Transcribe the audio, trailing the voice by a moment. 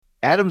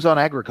Adams on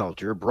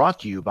Agriculture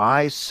brought to you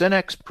by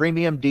Cenex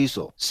Premium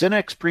Diesel.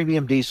 Cenex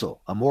Premium Diesel,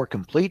 a more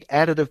complete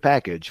additive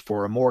package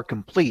for a more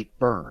complete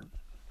burn.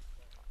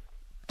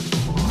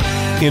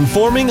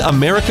 Informing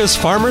America's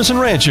farmers and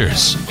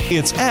ranchers,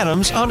 it's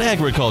Adams on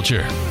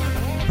Agriculture.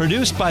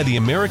 Produced by the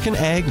American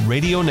Ag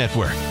Radio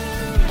Network.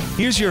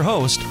 Here's your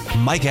host,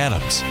 Mike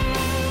Adams.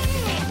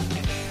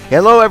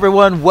 Hello,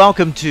 everyone.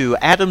 Welcome to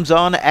Adams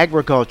on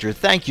Agriculture.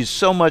 Thank you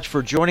so much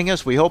for joining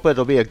us. We hope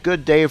it'll be a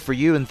good day for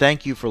you, and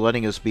thank you for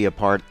letting us be a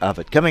part of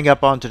it. Coming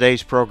up on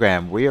today's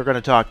program, we are going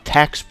to talk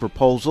tax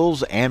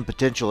proposals and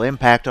potential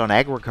impact on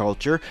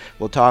agriculture.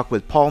 We'll talk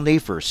with Paul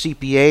Neiffer,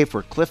 CPA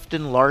for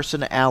Clifton,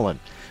 Larsen, Allen.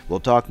 We'll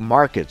talk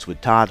markets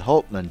with Todd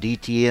Hultman,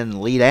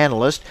 DTN lead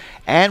analyst,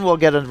 and we'll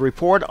get a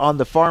report on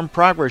the Farm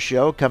Progress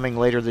Show coming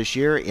later this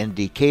year in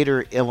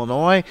Decatur,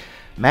 Illinois.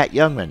 Matt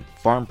Jungmann,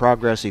 Farm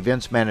Progress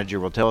Events Manager,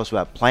 will tell us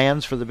about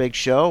plans for the big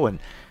show and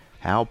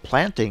how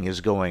planting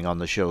is going on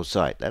the show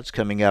site. That's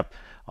coming up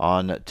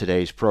on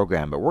today's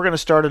program. But we're going to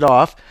start it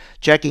off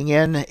checking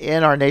in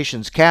our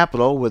nation's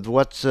capital with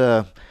what's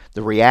the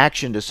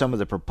reaction to some of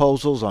the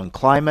proposals on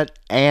climate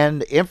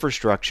and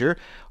infrastructure.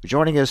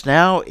 Joining us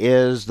now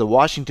is the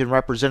Washington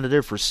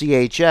representative for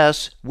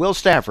CHS, Will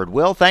Stafford.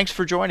 Will, thanks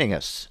for joining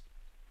us.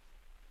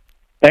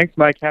 Thanks,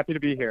 Mike. Happy to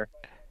be here.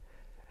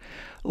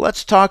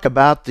 Let's talk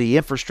about the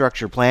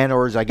infrastructure plan,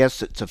 or as I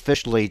guess it's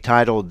officially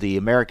titled, the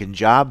American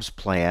Jobs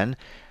Plan.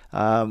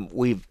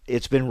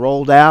 It's been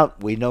rolled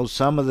out. We know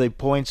some of the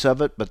points of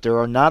it, but there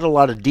are not a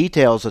lot of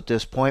details at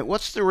this point.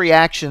 What's the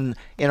reaction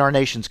in our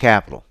nation's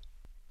capital?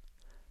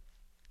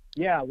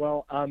 Yeah,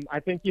 well, I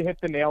think you hit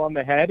the nail on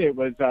the head. It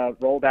was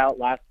rolled out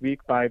last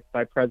week by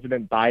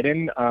President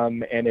Biden,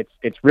 and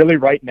it's really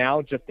right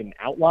now just an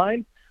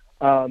outline.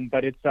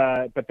 But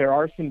there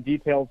are some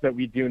details that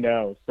we do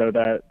know. So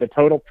the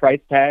total price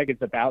tag is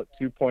about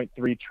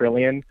 $2.3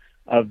 trillion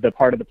of the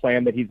part of the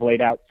plan that he's laid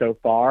out so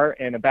far,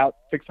 and about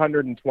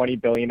 $620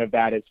 billion of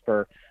that is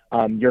for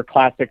your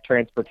classic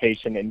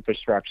transportation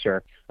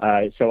infrastructure.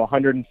 So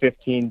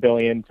 $115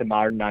 billion to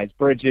modernize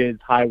bridges,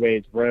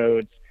 highways,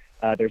 roads.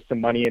 There's some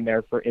money in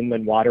there for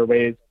inland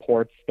waterways,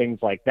 ports, things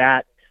like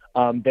that.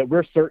 That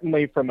we're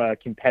certainly, from a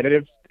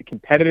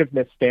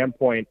competitiveness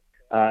standpoint,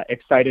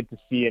 excited to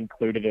see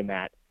included in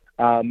that.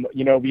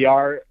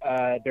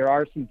 There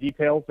are some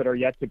details that are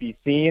yet to be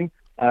seen,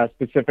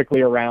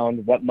 specifically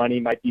around what money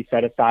might be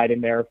set aside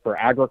in there for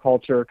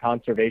agriculture,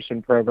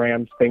 conservation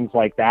programs, things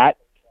like that.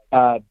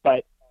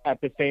 But at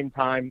the same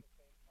time,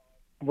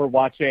 we're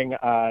watching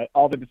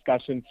all the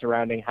discussions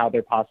surrounding how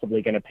they're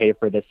possibly going to pay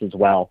for this as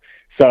well.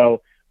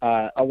 So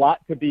a lot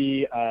to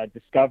be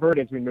discovered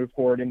as we move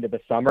forward into the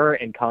summer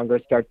and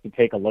Congress starts to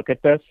take a look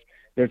at this.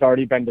 There's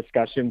already been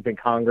discussions in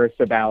Congress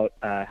about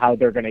how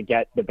they're going to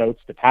get the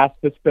votes to pass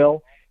this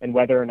bill and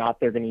whether or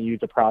not they're going to use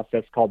a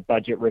process called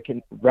budget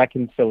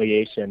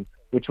reconciliation,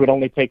 which would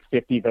only take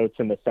 50 votes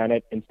in the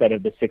Senate instead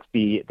of the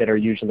 60 that are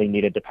usually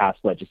needed to pass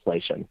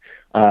legislation.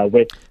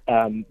 With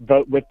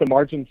the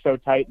margin so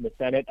tight in the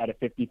Senate at a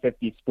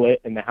 50-50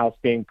 split and the House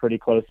being pretty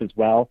close as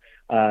well,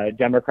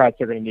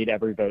 Democrats are going to need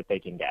every vote they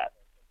can get.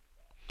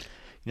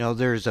 You know,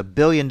 there's $1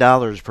 billion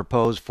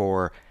proposed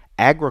for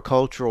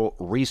agricultural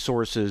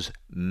resources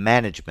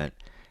management,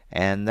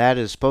 and that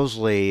is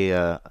supposedly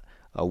a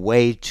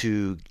way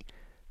to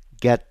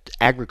get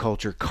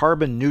agriculture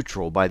carbon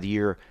neutral by the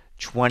year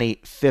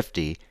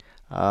 2050.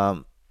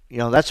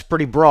 That's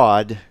pretty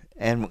broad,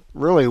 and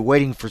really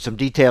waiting for some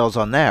details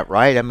on that,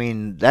 right? I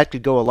mean, that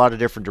could go a lot of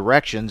different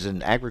directions,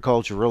 and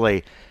agriculture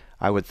really,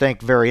 I would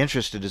think, very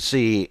interested to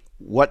see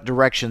what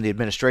direction the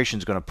administration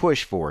is going to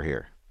push for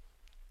here.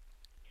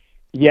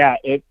 Yeah,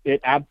 it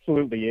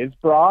absolutely is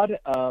broad,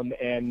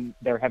 and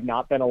there have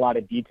not been a lot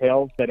of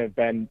details that have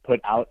been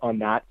put out on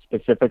that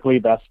specifically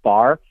thus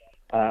far.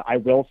 I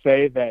will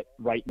say that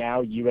right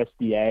now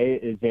USDA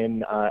is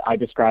in, I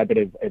describe it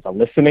as a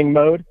listening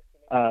mode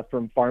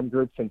from farm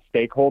groups and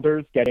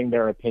stakeholders, getting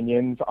their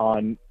opinions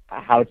on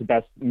how to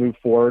best move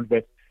forward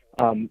with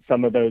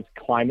some of those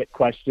climate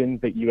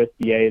questions that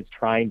USDA is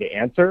trying to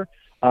answer.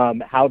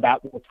 How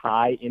that will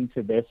tie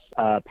into this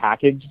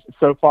package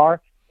so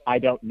far, I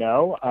don't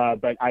know,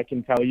 but I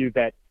can tell you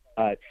that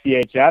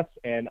CHS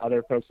and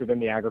other folks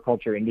within the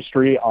agriculture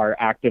industry are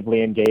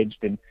actively engaged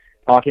in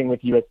talking with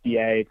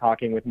USDA,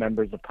 talking with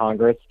members of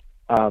Congress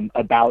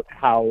about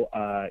how,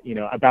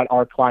 about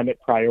our climate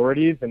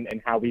priorities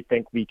and how we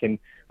think we can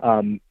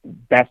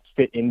best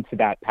fit into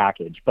that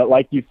package. But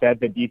like you said,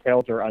 the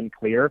details are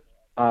unclear,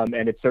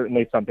 and it's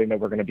certainly something that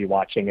we're going to be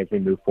watching as we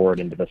move forward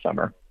into the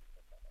summer.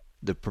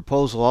 The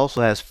proposal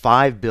also has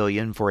 $5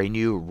 billion for a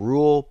new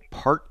rural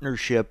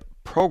partnership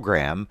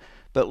program,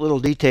 but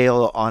little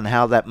detail on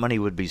how that money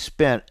would be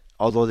spent,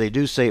 although they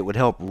do say it would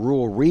help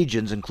rural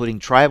regions, including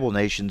tribal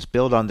nations,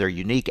 build on their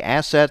unique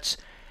assets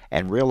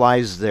and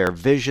realize their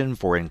vision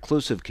for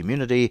inclusive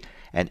community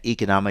and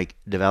economic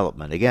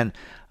development. Again,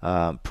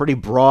 pretty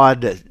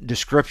broad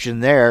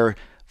description there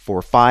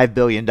for $5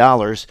 billion.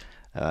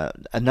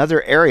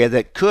 Another area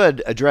that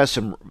could address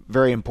some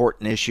very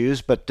important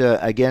issues, but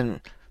again,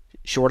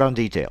 short on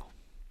detail.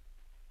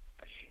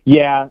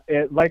 Yeah,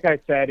 like I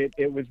said,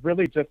 it was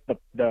really just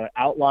the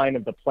outline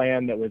of the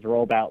plan that was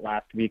rolled out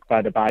last week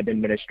by the Biden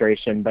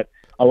administration, but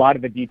a lot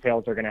of the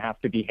details are going to have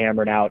to be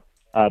hammered out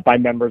by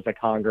members of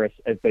Congress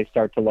as they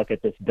start to look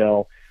at this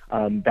bill.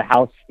 The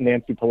House,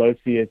 Nancy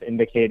Pelosi, has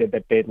indicated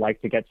that they'd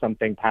like to get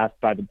something passed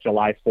by the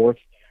July 4th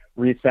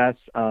recess,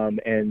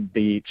 and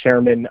the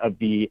chairman of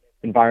the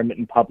Environment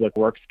and Public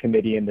Works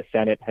Committee in the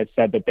Senate has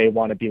said that they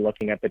want to be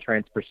looking at the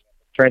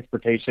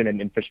transportation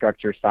and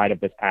infrastructure side of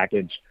this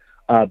package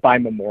by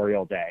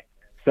Memorial Day.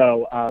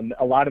 So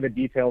a lot of the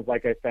details,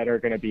 like I said, are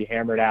going to be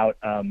hammered out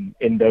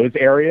in those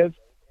areas.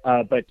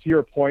 But to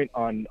your point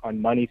on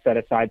money set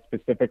aside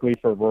specifically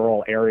for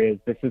rural areas,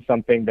 this is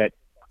something that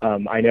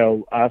I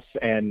know us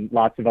and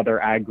lots of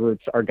other ag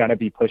groups are going to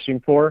be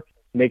pushing for,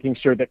 making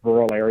sure that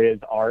rural areas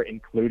are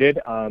included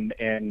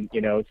and,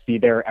 see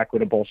their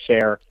equitable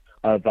share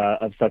of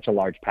such a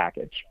large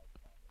package.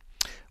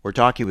 We're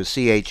talking with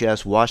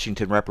CHS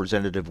Washington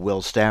Representative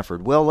Will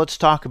Stafford. Will, let's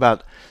talk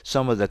about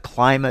some of the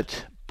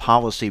climate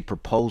policy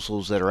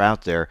proposals that are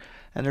out there.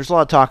 And there's a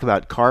lot of talk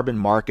about carbon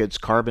markets,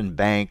 carbon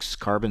banks,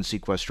 carbon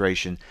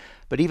sequestration.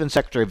 But even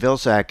Secretary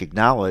Vilsack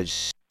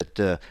acknowledged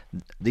that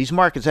these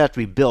markets have to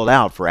be built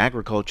out for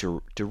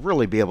agriculture to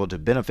really be able to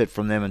benefit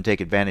from them and take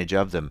advantage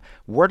of them.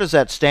 Where does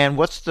that stand?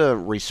 What's the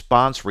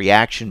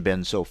reaction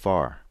been so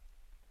far?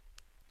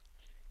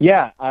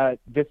 Yeah,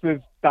 this is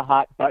the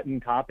hot button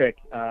topic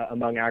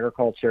among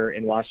agriculture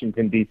in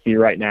Washington, D.C.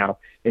 right now.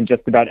 In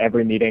just about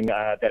every meeting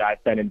that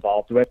I've been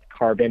involved with,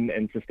 carbon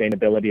and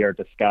sustainability are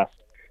discussed.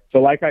 So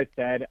like I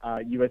said,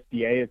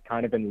 USDA is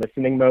kind of in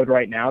listening mode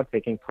right now,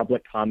 taking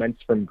public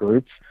comments from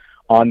groups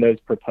on those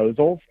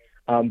proposals.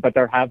 But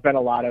there have been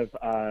a lot of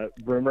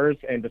rumors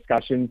and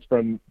discussions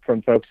from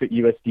folks at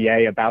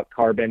USDA about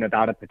carbon,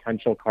 about a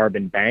potential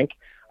carbon bank.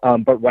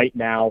 But right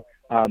now,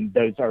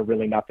 those are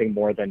really nothing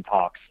more than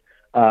talks.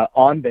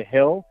 On the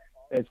Hill,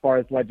 as far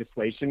as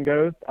legislation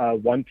goes,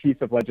 one piece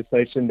of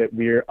legislation that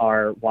we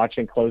are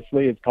watching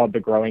closely is called the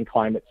Growing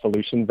Climate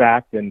Solutions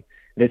Act. And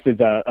this is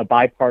a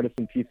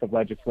bipartisan piece of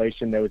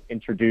legislation that was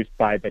introduced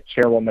by the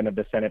chairwoman of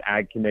the Senate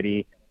Ag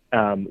Committee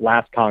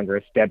last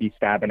Congress, Debbie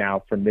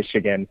Stabenow from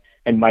Michigan,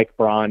 and Mike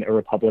Braun, a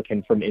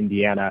Republican from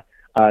Indiana,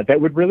 that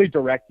would really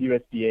direct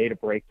USDA to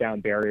break down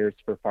barriers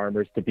for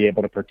farmers to be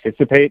able to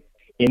participate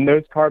in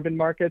those carbon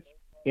markets,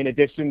 in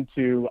addition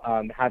to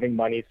having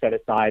money set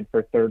aside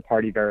for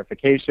third-party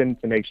verification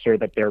to make sure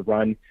that they're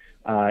run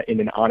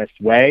in an honest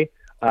way,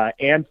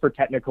 and for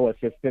technical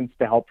assistance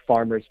to help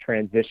farmers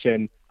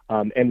transition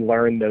and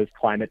learn those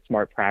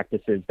climate-smart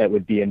practices that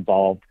would be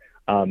involved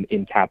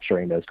in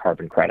capturing those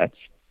carbon credits.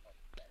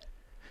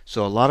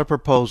 So a lot of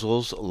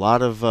proposals, a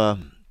lot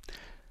of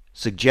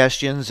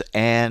suggestions,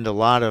 and a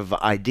lot of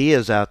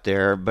ideas out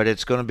there, but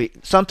it's going to be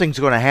something's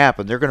going to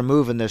happen. They're going to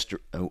move in this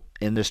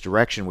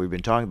direction we've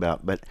been talking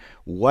about. But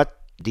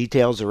what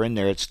details are in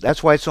there?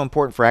 That's why it's so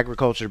important for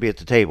agriculture to be at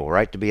the table,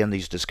 right? To be in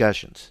these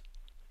discussions.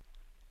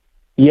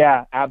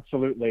 Yeah,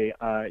 absolutely.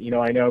 I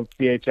know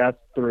CHS,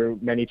 through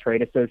many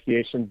trade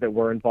associations that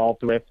we're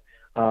involved with,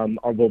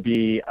 will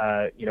be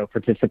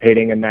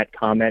participating in that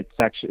comment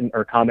section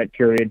or comment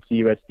period to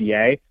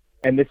USDA.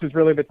 And this is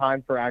really the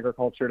time for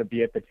agriculture to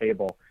be at the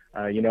table.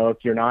 If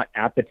you're not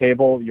at the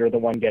table, you're the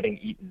one getting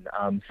eaten.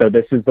 So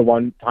this is the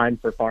one time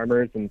for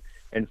farmers and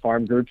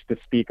farm groups to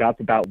speak up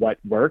about what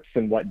works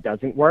and what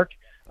doesn't work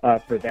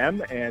for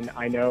them. And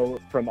I know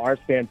from our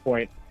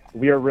standpoint,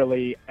 we are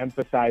really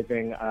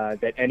emphasizing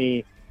that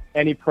any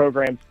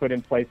programs put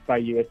in place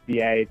by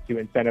USDA to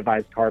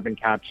incentivize carbon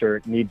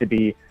capture need to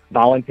be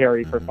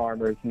voluntary for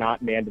farmers,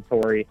 not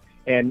mandatory,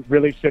 and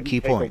really shouldn't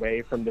take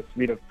away from the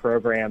suite of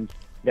programs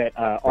that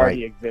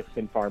already exist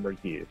and farmers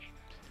use.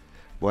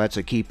 Well, that's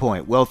a key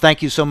point. Well,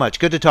 thank you so much.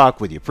 Good to talk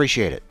with you.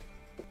 Appreciate it.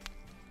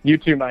 You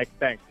too, Mike.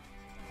 Thanks.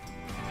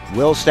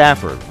 Will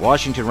Stafford,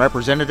 Washington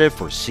Representative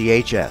for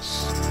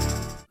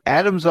CHS.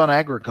 Adams on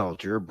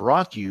Agriculture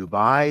brought to you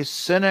by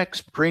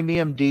Cenex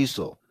Premium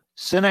Diesel.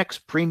 Cenex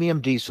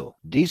Premium Diesel,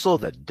 diesel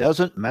that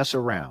doesn't mess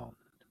around.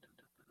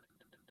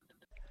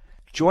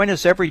 Join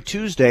us every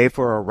Tuesday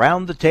for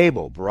Around the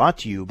Table, brought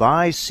to you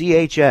by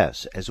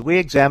CHS, as we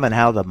examine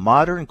how the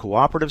modern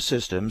cooperative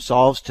system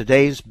solves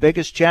today's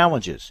biggest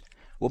challenges.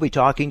 We'll be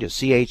talking to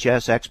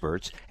CHS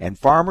experts and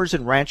farmers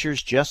and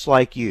ranchers just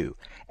like you,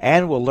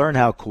 and we'll learn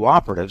how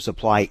cooperatives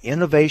apply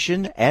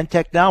innovation and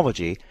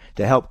technology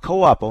to help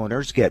co-op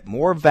owners get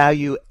more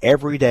value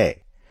every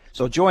day.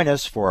 So join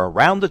us for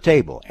Around the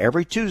Table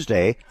every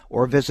Tuesday,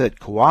 or visit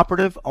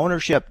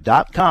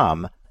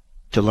cooperativeownership.com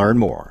to learn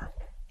more.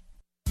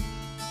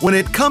 When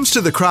it comes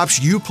to the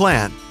crops you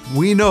plant,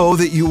 we know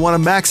that you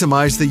want to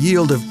maximize the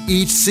yield of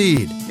each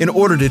seed. In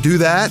order to do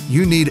that,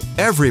 you need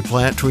every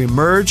plant to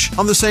emerge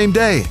on the same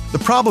day. The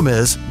problem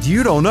is,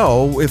 you don't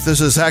know if this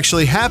is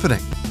actually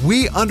happening.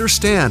 We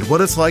understand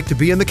what it's like to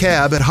be in the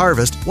cab at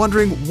harvest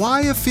wondering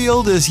why a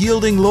field is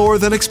yielding lower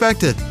than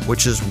expected,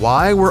 which is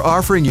why we're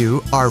offering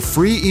you our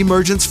free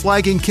emergence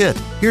flagging kit.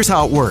 Here's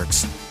how it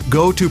works.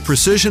 Go to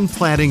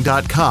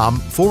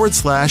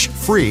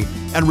precisionplanting.com/free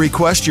and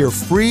request your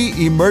free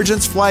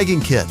emergence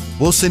flagging kit.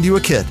 We'll send you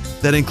a kit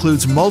that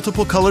includes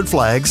multiple colored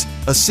flags,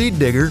 a seed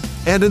digger,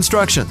 and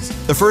instructions.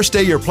 The first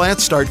day your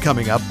plants start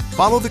coming up,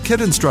 follow the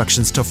kit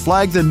instructions to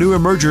flag the new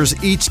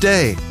emergers each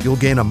day. You'll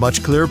gain a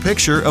much clearer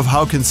picture of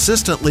how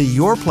consistently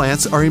your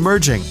plants are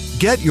emerging.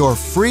 Get your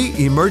free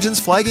emergence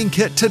flagging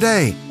kit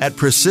today at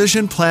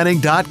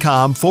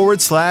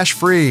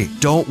precisionplanting.com/free.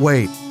 Don't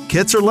wait.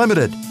 Kits are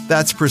limited.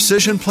 That's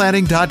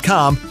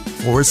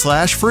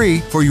precisionplanting.com/free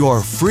for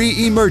your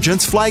free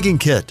emergence flagging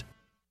kit.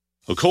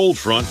 A cold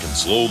front can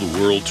slow the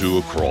world to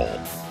a crawl,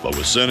 but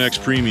with Cenex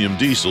Premium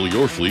Diesel,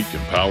 your fleet can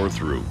power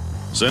through.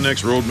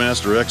 Cenex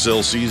Roadmaster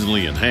XL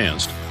Seasonally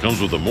Enhanced comes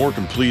with a more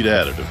complete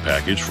additive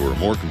package for a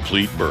more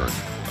complete burn,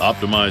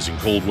 optimizing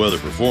cold weather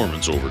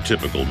performance over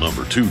typical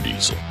number 2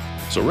 diesel.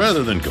 So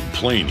rather than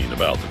complaining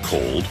about the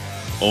cold,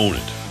 own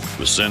it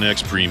with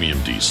Cenex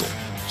Premium Diesel.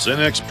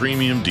 Cenex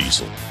Premium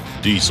Diesel.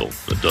 Diesel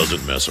that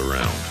doesn't mess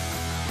around.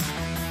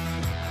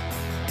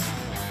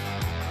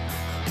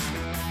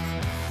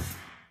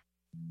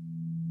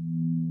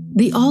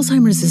 The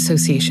Alzheimer's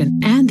Association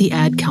and the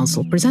Ad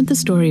Council present the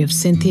story of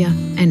Cynthia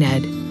and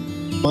Ed.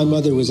 My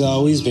mother was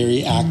always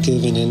very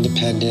active and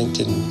independent,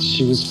 and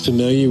she was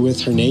familiar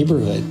with her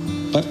neighborhood.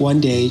 But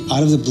one day,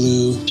 out of the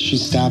blue, she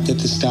stopped at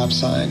the stop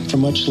sign for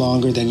much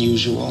longer than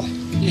usual.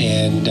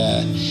 And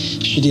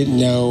she didn't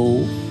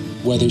know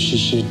whether she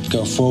should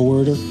go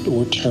forward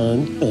or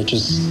turn or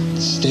just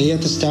stay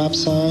at the stop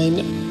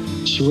sign.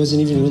 She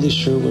wasn't even really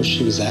sure where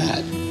she was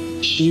at.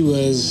 She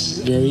was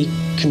very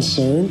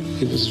concerned.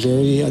 It was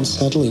very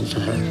unsettling for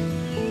her.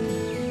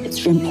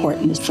 It's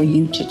important for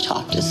you to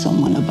talk to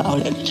someone about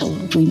it, to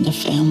bring the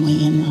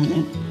family in on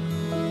it.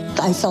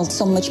 I felt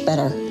so much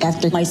better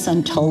after my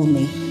son told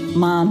me,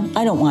 "Mom,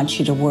 I don't want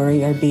you to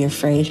worry or be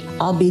afraid.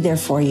 I'll be there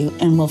for you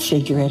and we'll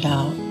figure it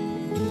out."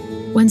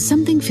 When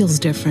something feels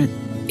different,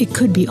 it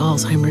could be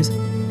Alzheimer's.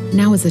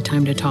 Now is the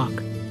time to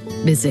talk.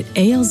 Visit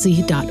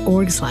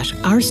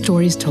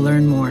alz.org/ourstories to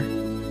learn more.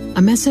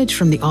 A message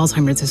from the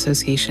Alzheimer's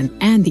Association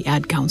and the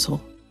Ad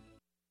Council.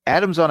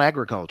 Adams on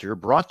Agriculture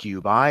brought to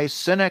you by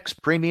Cenex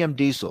Premium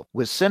Diesel.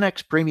 With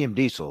Cenex Premium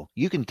Diesel,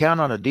 you can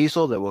count on a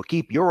diesel that will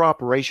keep your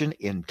operation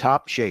in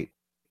top shape.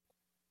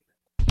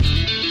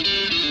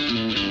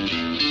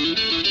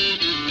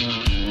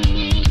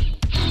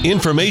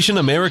 Information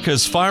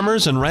America's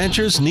farmers and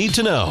ranchers need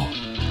to know.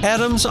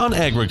 Adams on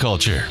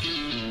Agriculture.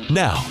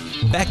 Now,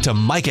 back to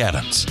Mike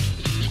Adams.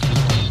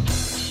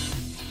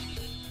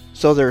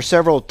 So there are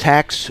several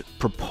tax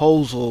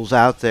proposals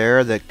out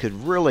there that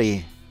could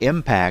really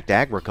impact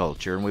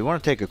agriculture, and we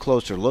want to take a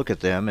closer look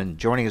at them. And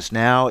joining us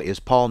now is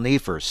Paul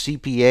Neiffer,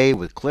 CPA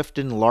with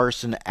Clifton,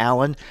 Larsen,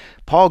 Allen.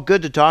 Paul,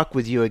 good to talk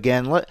with you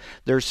again.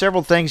 There are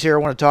several things here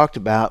I want to talk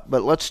about,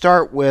 but let's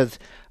start with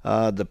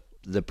the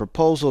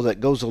proposal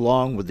that goes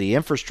along with the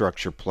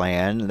infrastructure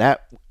plan.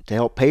 That, to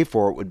help pay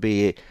for it, would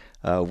be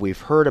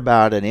we've heard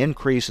about an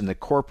increase in the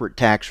corporate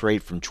tax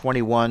rate from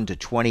 21 to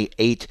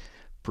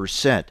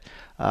 28%.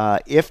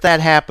 If that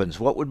happens,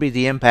 what would be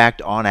the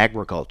impact on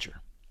agriculture?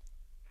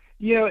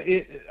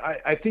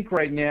 I think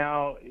right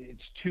now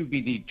it's to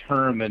be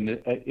determined.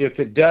 If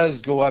it does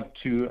go up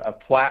to a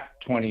flat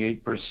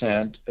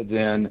 28%,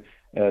 then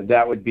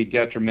that would be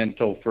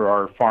detrimental for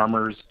our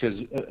farmers,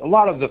 because a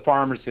lot of the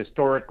farmers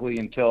historically,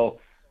 until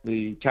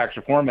the Tax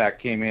Reform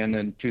Act came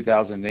in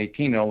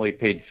 2018, only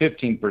paid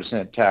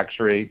 15% tax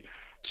rate.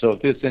 So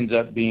if this ends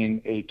up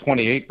being a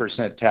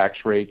 28% tax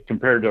rate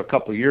compared to a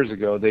couple of years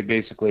ago, they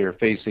basically are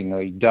facing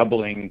a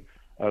doubling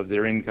of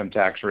their income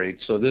tax rate.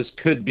 So this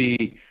could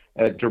be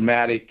a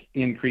dramatic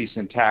increase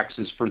in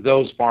taxes for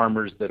those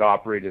farmers that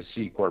operate as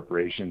C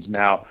corporations.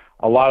 Now,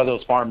 a lot of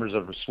those farmers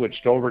have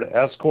switched over to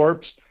S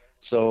corps.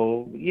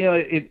 So,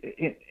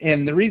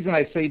 and the reason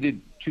I say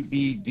to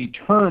be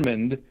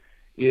determined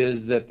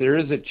is that there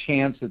is a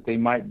chance that they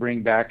might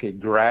bring back a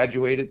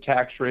graduated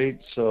tax rate.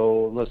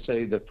 So let's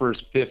say the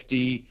first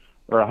 $50,000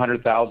 or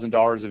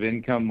 $100,000 of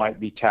income might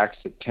be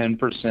taxed at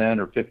 10%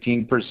 or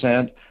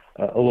 15%,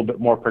 a little bit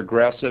more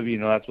progressive.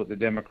 That's what the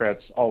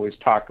Democrats always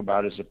talk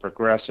about, is a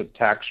progressive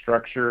tax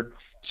structure.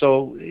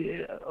 So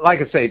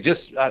like I say,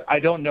 I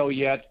don't know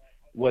yet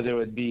whether it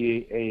would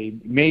be a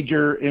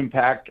major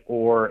impact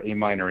or a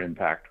minor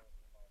impact.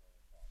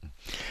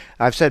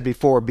 I've said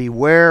before,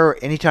 beware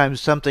anytime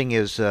something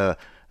is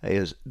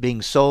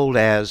being sold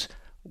as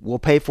we'll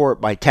pay for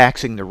it by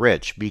taxing the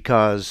rich,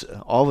 because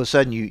all of a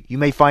sudden you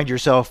may find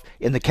yourself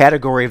in the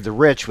category of the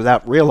rich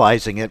without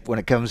realizing it when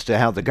it comes to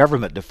how the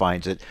government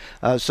defines it.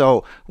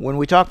 So when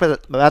we talk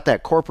about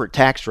that corporate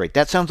tax rate,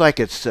 that sounds like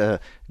it's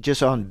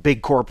just on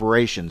big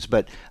corporations.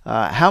 But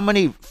how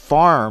many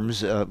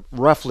farms,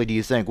 roughly, do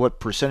you think, what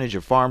percentage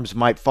of farms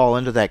might fall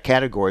into that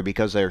category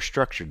because they're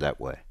structured that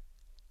way?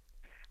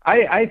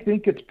 I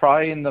think it's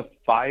probably in the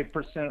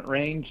 5%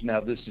 range.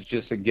 Now, this is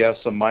just a guess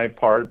on my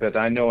part, but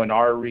I know in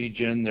our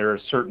region there are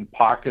certain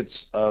pockets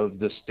of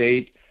the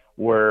state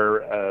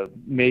where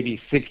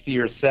maybe 60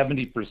 or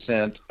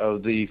 70%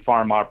 of the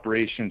farm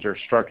operations are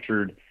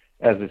structured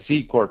as a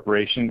C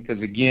corporation,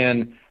 because,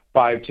 again,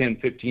 5, 10,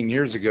 15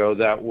 years ago,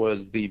 that was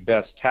the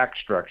best tax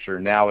structure.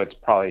 Now it's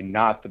probably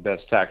not the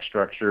best tax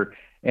structure.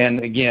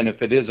 And again,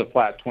 if it is a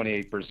flat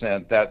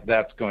 28%,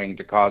 that's going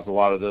to cause a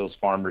lot of those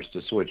farmers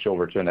to switch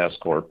over to an S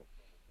corp.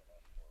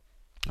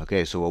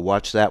 Okay, so we'll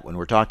watch that when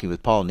we're talking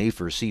with Paul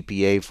Neiffer,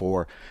 CPA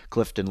for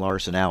Clifton,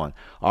 Larsen, Allen.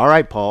 All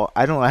right, Paul,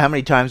 I don't know how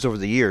many times over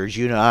the years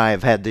you and I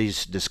have had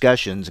these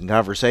discussions and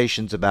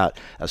conversations about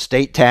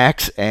estate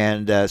tax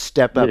and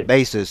step-up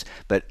basis,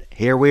 but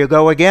here we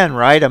go again,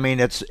 right? I mean,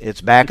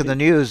 it's back in the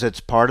news. It's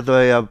part of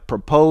the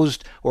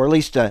proposed, or at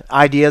least an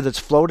idea that's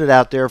floated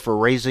out there for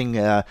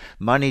raising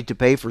money to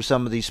pay for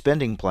some of these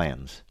spending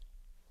plans.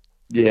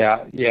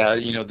 Yeah,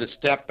 the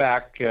step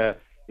back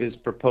is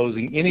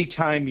proposing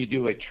anytime you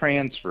do a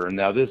transfer.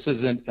 Now, this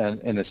isn't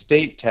an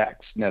estate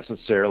tax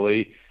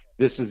necessarily.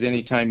 This is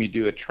anytime you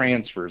do a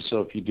transfer. So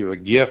if you do a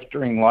gift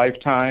during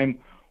lifetime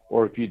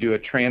or if you do a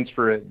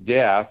transfer at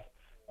death,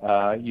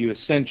 you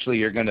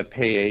essentially are going to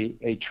pay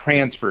a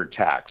transfer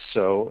tax.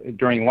 So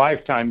during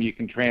lifetime, you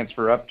can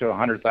transfer up to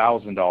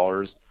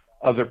 $100,000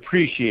 of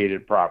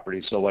appreciated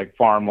property, so like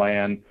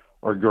farmland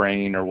or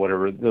grain or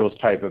whatever, those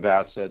type of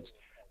assets.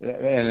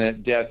 And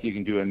at death, you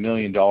can do $1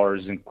 million,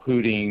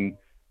 including,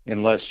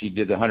 unless you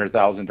did the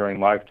 $100,000 during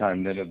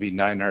lifetime, then it'll be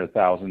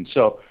 $900,000.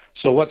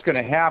 So what's going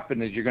to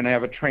happen is you're going to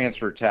have a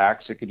transfer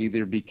tax. It could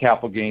either be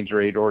capital gains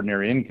rate,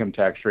 ordinary income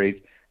tax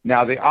rate.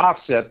 Now, the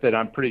offset that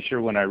I'm pretty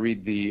sure when I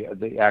read the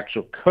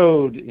actual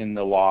code in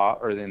the law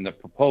or in the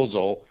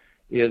proposal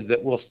is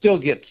that we'll still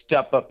get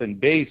step up in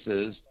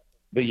bases,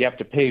 but you have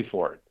to pay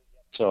for it.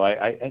 So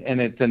and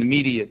it's an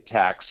immediate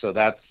tax. So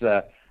that's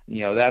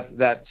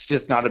that's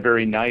just not a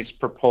very nice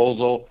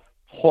proposal.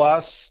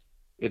 Plus,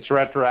 it's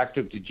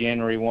retroactive to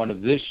January 1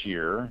 of this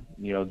year.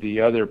 The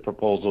other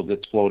proposal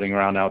that's floating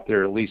around out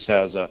there at least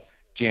has a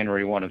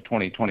January 1 of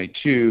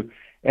 2022.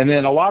 And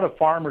then a lot of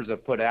farmers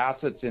have put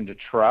assets into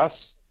trusts.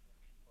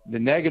 The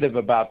negative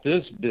about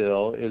this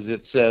bill is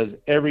it says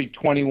every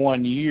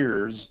 21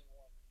 years,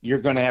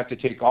 you're going to have to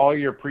take all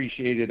your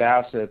appreciated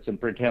assets and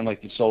pretend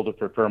like you sold it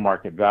for fair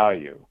market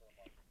value.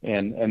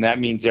 And that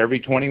means every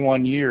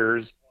 21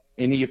 years,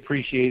 any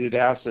appreciated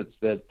assets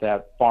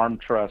that farm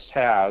trust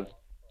has,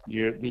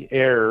 the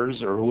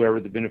heirs or whoever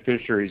the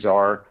beneficiaries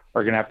are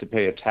going to have to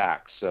pay a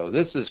tax. So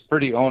this is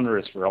pretty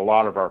onerous for a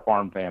lot of our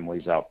farm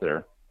families out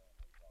there.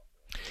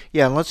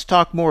 Yeah, and let's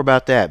talk more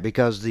about that,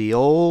 because the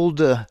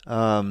old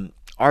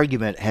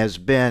argument has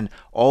been,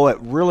 it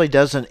really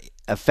doesn't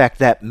affect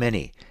that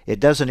many. It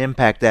doesn't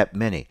impact that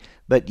many.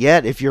 But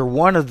yet, if you're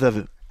one of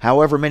the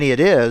however many it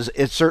is,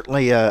 it's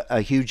certainly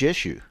a huge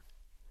issue.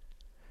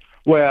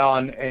 Well,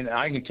 and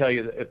I can tell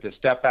you that if the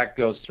Step Act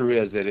goes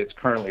through as it's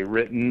currently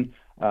written,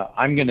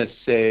 I'm going to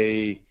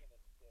say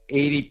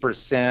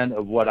 80%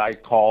 of what I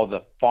call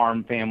the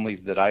farm families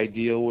that I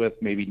deal with,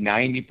 maybe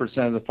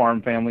 90% of the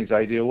farm families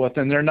I deal with,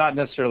 and they're not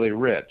necessarily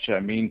rich. I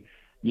mean,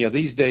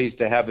 these days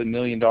to have $1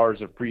 million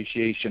of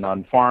appreciation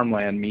on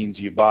farmland means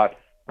you bought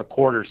a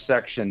quarter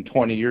section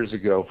 20 years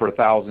ago for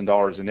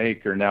 $1,000 an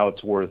acre. Now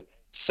it's worth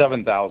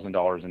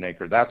 $7,000 an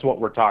acre. That's what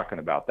we're talking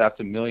about. That's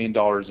 $1 million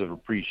of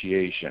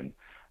appreciation.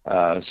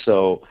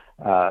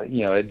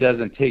 It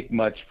doesn't take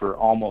much for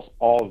almost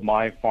all of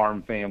my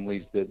farm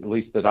families at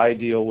least that I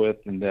deal with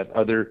and that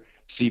other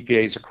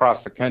CPAs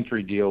across the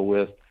country deal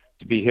with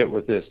to be hit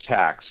with this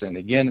tax. And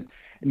again,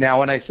 now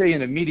when I say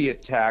an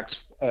immediate tax,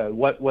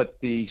 what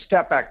the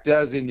Step Act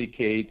does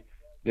indicate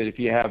that if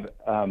you have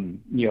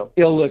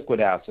illiquid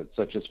assets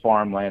such as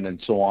farmland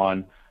and so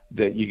on,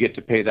 that you get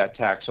to pay that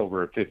tax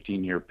over a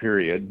 15-year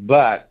period.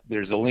 But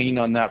there's a lien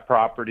on that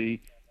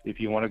property. If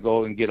you want to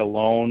go and get a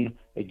loan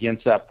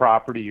against that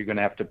property, you're going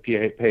to have to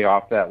pay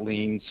off that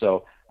lien.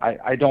 So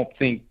I don't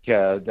think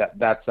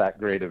that's that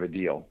great of a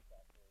deal.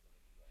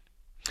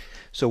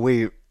 So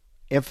we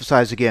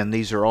emphasize again,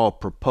 these are all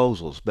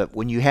proposals. But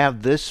when you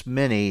have this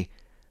many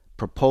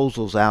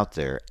proposals out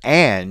there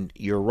and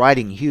you're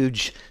writing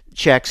huge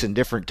checks in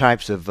different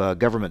types of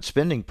government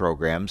spending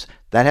programs,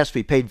 that has to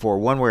be paid for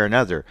one way or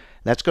another.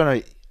 That's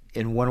going to,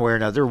 in one way or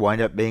another,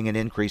 wind up being an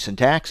increase in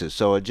taxes.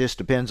 So it just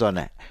depends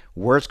on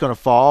where it's going to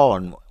fall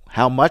and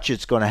how much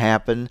it's going to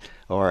happen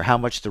or how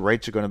much the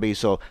rates are going to be.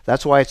 So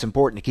that's why it's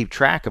important to keep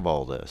track of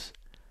all this.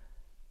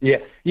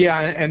 Yeah,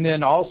 and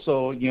then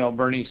also,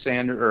 Bernie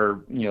Sanders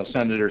or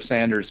Senator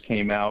Sanders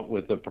came out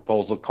with a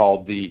proposal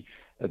called the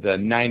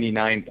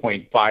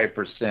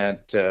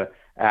 99.5%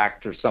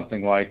 Act or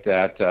something like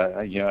that.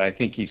 I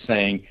think he's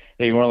saying,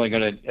 hey, we're only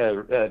going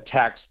to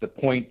tax the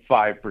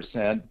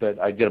 0.5%, but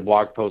I did a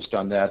blog post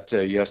on that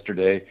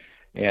yesterday,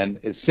 and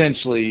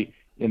essentially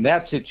in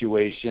that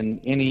situation,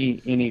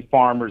 any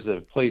farmers that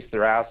have placed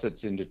their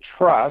assets into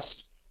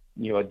trust,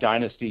 a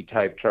dynasty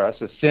type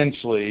trust,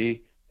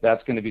 essentially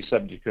that's going to be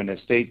subject to an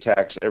estate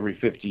tax every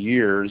 50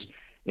 years.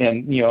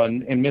 And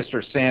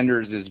Mr.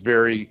 Sanders is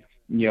very,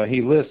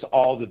 he lists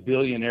all the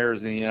billionaires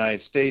in the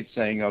United States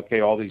saying, okay,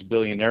 all these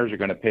billionaires are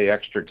going to pay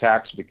extra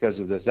tax because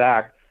of this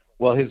act.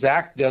 Well, his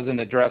act doesn't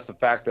address the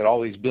fact that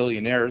all these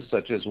billionaires,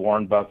 such as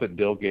Warren Buffett,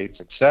 Bill Gates,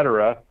 et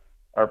cetera,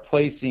 are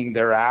placing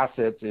their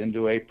assets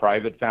into a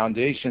private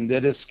foundation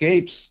that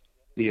escapes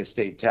the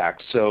estate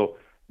tax. So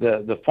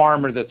the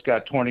farmer that's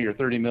got $20 or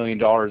 $30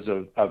 million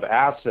of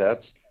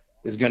assets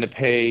is going to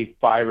pay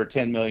 $5 or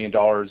 $10 million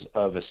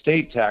of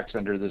estate tax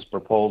under this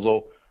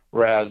proposal,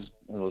 whereas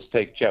let's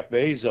take Jeff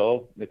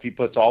Bezos. If he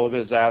puts all of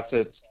his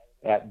assets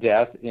at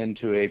death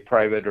into a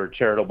private or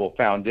charitable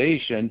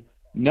foundation,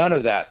 none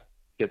of that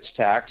gets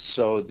taxed.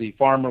 So the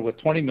farmer with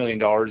 $20 million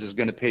is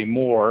going to pay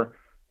more.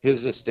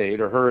 His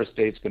estate or her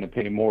estate's going to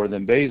pay more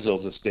than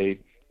Bezos'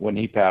 estate when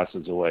he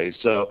passes away.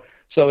 So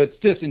it's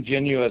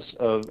disingenuous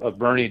of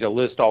Bernie to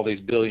list all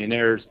these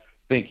billionaires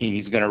thinking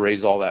he's going to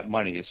raise all that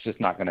money. It's just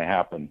not going to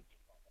happen.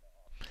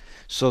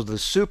 So the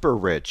super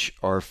rich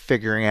are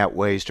figuring out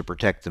ways to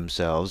protect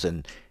themselves,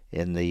 and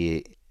in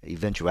the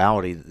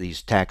eventuality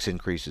these tax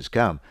increases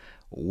come.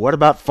 What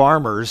about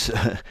farmers?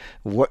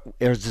 What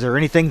is there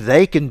anything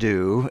they can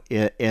do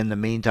in the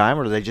meantime,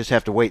 or do they just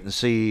have to wait and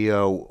see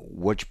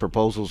which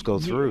proposals go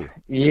through?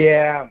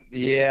 Yeah.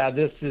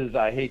 This is,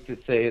 I hate to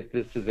say it,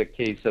 this is a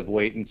case of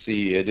wait and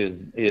see.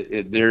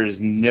 There is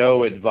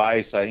no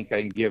advice I think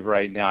I can give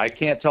right now. I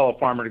can't tell a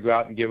farmer to go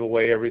out and give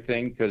away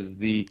everything, because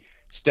the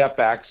STEP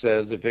Act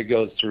says if it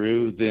goes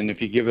through, then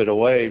if you give it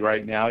away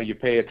right now, you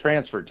pay a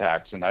transfer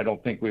tax, and I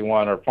don't think we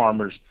want our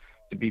farmers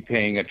to be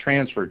paying a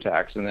transfer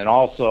tax. And then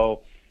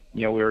also,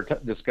 we were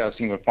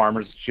discussing with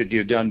farmers, should you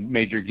have done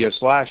major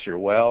gifts last year?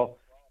 Well,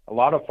 a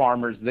lot of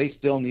farmers, they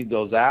still need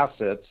those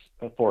assets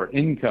for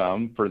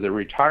income, for their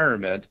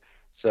retirement.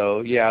 So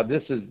yeah,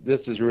 this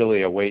is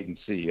really a wait and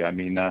see. I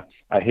mean,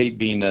 I hate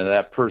being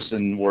that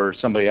person where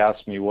somebody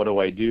asks me, what do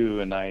I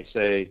do? And I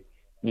say,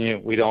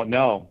 we don't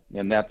know.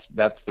 And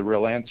that's the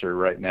real answer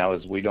right now,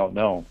 is we don't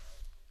know.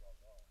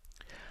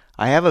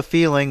 I have a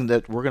feeling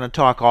that we're going to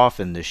talk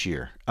often this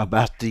year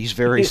about these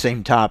very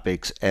same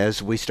topics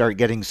as we start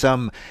getting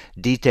some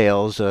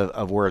details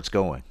of where it's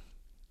going.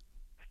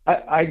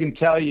 I can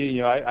tell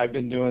you, I've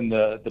been doing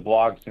the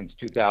blog since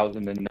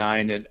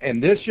 2009,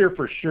 and this year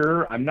for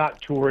sure, I'm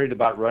not too worried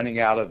about running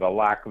out of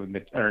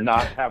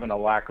not having a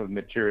lack of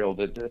material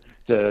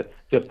to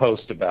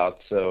post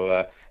about.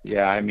 So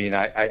yeah, I mean,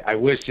 I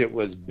wish it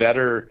was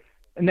better.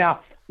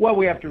 Now, what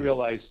we have to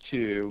realize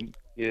too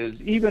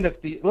is, even if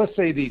let's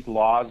say these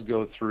laws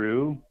go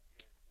through,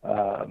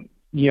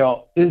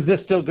 is this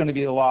still going to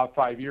be the law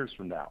 5 years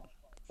from now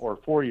or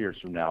 4 years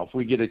from now? If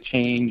we get a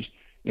change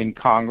in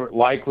Congress,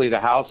 likely the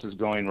House is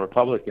going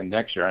Republican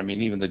next year. I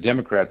mean, even the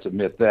Democrats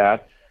admit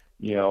that.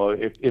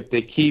 If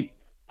they keep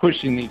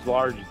pushing these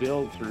large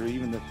bills through,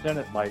 even the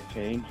Senate might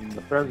change, and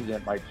the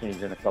president might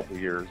change in a couple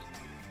of years.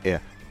 Yeah.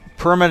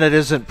 Permanent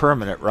isn't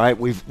permanent, right?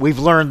 We've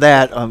learned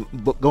that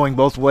going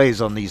both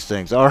ways on these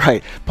things. All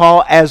right,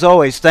 Paul, as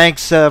always,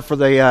 thanks for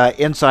the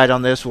insight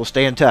on this. We'll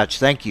stay in touch.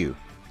 Thank you.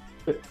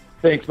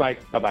 Thanks, Mike.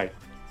 Bye-bye.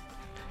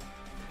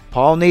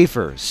 Paul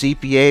Neiffer,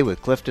 CPA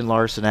with Clifton,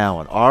 Larsen,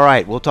 Allen. All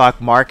right, we'll talk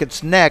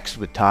markets next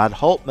with Todd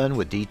Hultman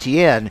with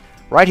DTN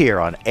right here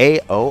on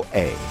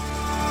AOA.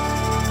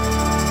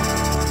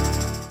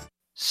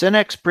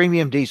 Cenex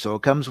Premium Diesel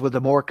comes with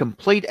a more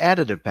complete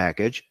additive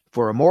package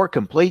for a more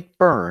complete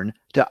burn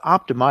to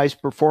optimize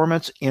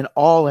performance in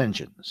all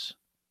engines.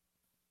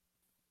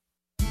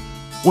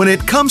 When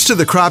it comes to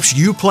the crops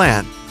you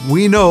plant,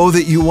 we know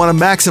that you want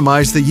to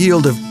maximize the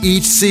yield of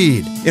each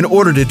seed. In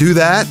order to do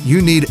that,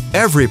 you need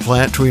every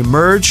plant to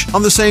emerge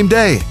on the same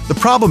day. The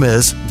problem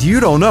is, you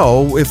don't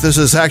know if this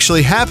is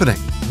actually happening.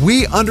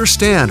 We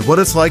understand what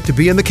it's like to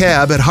be in the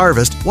cab at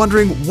harvest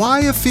wondering why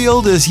a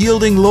field is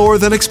yielding lower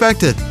than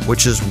expected,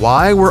 which is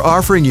why we're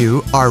offering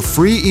you our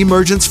free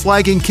emergence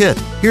flagging kit.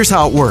 Here's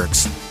how it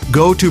works.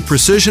 Go to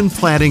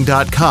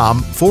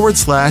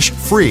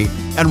precisionplanting.com/free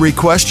and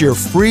request your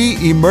free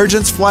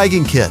emergence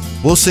flagging kit.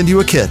 We'll send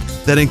you a kit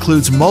that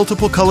includes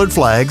multiple colored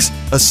flags,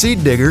 a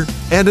seed digger,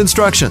 and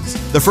instructions.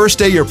 The first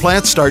day your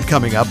plants start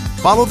coming up,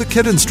 follow the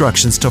kit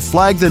instructions to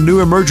flag the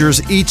new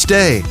emergers each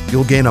day.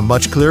 You'll gain a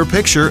much clearer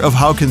picture of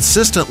how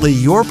consistently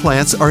your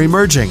plants are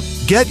emerging.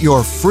 Get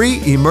your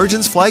free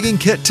emergence flagging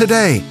kit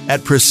today at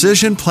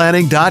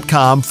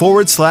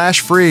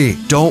precisionplanting.com/free.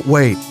 Don't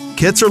wait.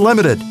 Kits are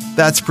limited.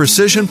 That's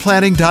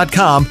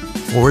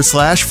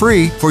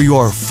precisionplanting.com/free for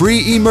your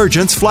free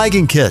emergence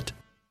flagging kit.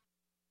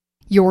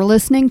 You're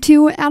listening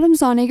to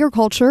Adams on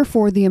Agriculture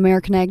for the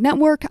American Ag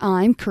Network.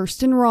 I'm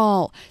Kirsten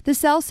Rahl. The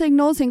sell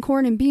signals in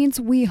corn and beans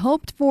we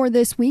hoped for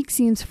this week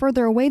seems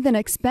further away than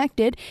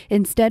expected.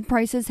 Instead,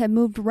 prices have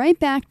moved right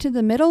back to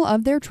the middle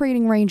of their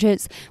trading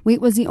ranges.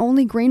 Wheat was the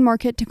only grain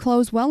market to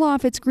close well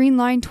off its green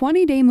line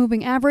 20-day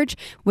moving average,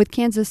 with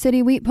Kansas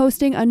City wheat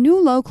posting a new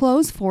low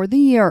close for the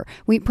year.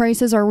 Wheat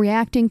prices are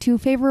reacting to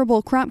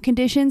favorable crop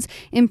conditions,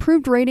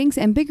 improved ratings,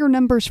 and bigger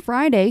numbers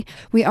Friday.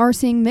 We are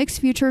seeing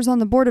mixed futures on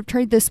the Board of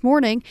Trade this morning,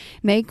 morning.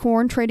 May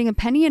corn trading a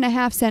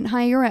 1.5 cents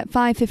higher at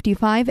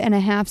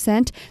 5.55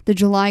 cents. The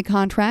July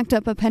contract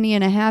up a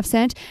 1.5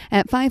 cents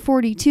at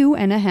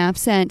 5.42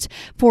 cents.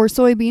 For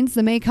soybeans,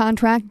 the May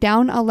contract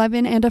down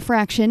 11 and a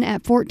fraction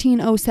at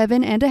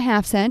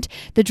 14.07 cents.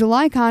 The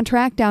July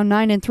contract down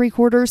 9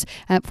 3/4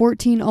 at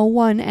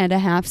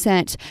 14.01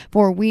 cents.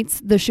 For wheats,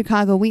 the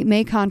Chicago wheat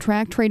May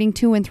contract trading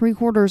 2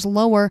 3/4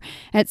 lower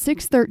at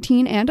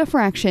 6.13 and a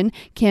fraction.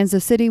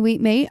 Kansas City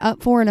wheat May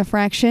up 4 and a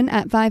fraction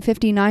at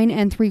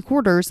 5.59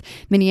 3/4.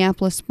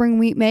 Minneapolis spring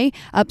wheat May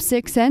up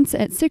 6 cents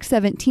at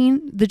 6.17.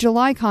 The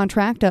July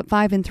contract up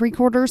 5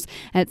 3/4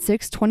 at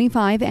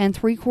 6.25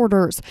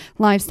 3/4.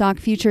 Livestock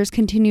futures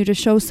continue to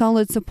show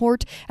solid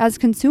support as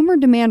consumer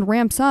demand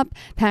ramps up.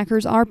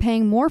 Packers are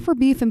paying more for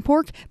beef and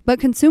pork, but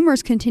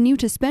consumers continue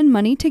to spend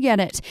money to get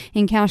it.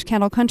 In cash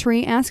cattle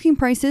country, asking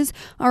prices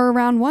are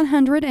around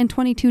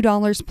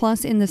 $122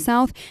 plus in the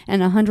south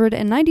and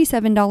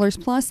 $197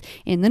 plus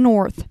in the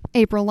north.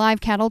 April live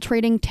cattle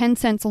trading 10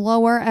 cents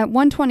lower at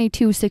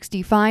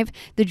 122.65.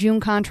 The June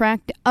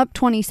contract up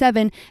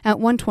 27 at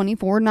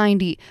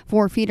 124.90.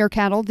 For feeder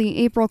cattle, the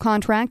April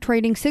contract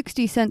trading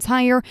 60 cents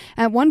higher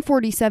at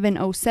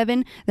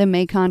 147.07. The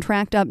May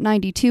contract up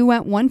 92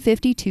 at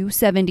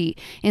 152.70.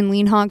 In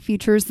lean hog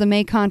futures, the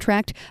May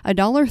contract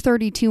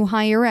 $1.32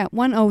 higher at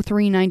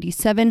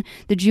 103.97.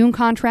 The June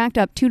contract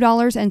up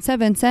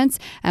 $2.07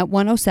 at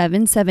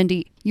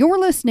 107.70. You're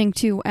listening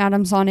to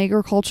Adams on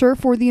Agriculture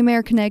for the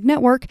American Ag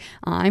Network.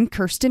 I'm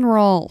Kirsten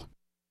Roll.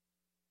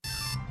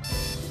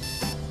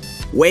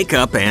 Wake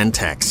up and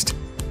text.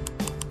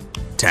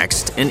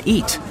 Text and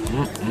eat.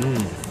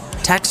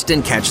 Text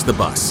and catch the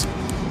bus.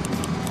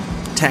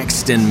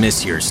 Text and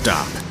miss your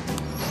stop.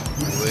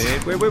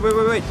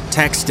 Wait.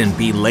 Text and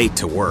be late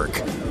to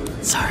work.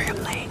 Sorry,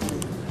 I'm late.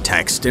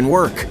 Text and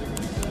work.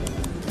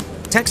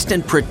 Text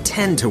and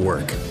pretend to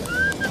work.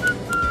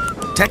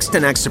 Text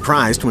and act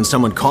surprised when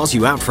someone calls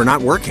you out for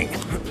not working.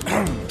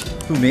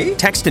 Who, me?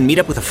 Text and meet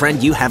up with a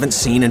friend you haven't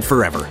seen in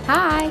forever.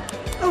 Hi.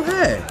 Oh,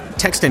 hey.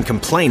 Text and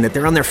complain that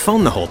they're on their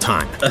phone the whole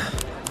time.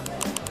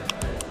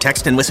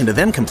 Text and listen to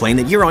them complain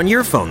that you're on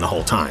your phone the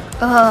whole time.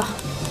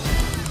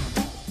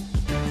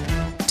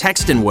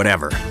 Text and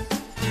whatever.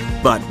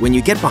 But when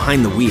you get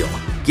behind the wheel,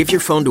 give your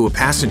phone to a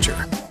passenger.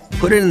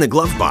 Put it in the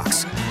glove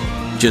box.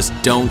 Just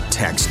don't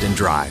text and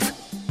drive.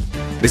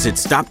 Visit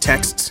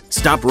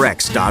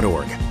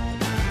StopTextsStopWrecks.org.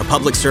 A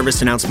public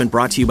service announcement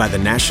brought to you by the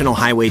National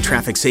Highway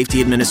Traffic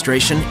Safety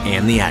Administration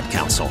and the Ad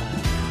Council.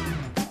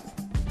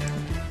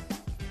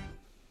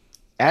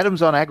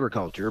 Adams on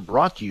Agriculture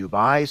brought to you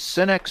by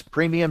Cenex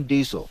Premium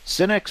Diesel.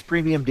 Cenex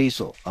Premium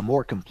Diesel, a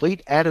more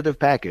complete additive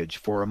package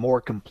for a more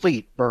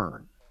complete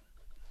burn.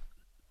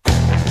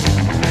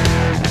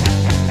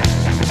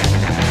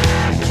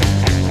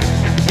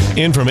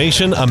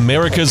 Information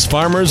America's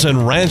farmers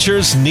and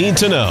ranchers need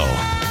to know.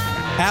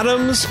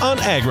 Adams on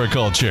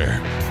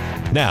Agriculture.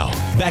 Now,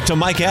 back to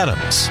Mike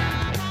Adams.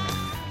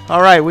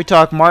 All right, we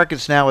talk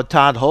markets now with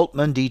Todd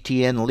Hultman,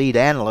 DTN lead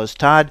analyst.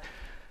 Todd,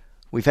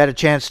 we've had a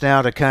chance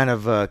now to kind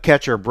of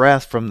catch our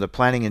breath from the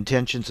planting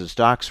intentions and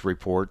stocks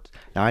report.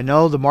 Now, I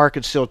know the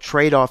markets still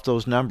trade off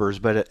those numbers,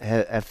 but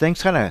have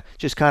things kind of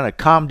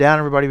calmed down?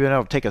 Everybody been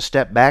able to take a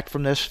step back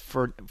from this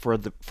for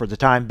the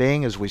time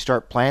being as we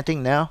start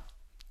planting now?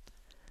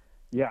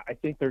 Yeah, I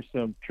think there's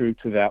some truth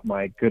to that,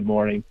 Mike. Good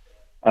morning.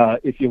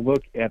 If you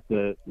look at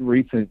the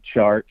recent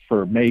chart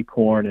for May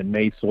corn and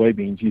May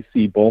soybeans, you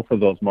see both of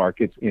those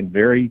markets in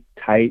very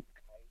tight,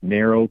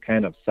 narrow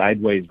kind of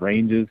sideways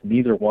ranges.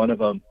 Neither one of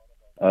them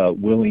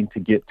willing to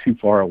get too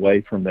far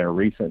away from their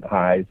recent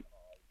highs.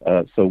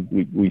 So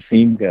we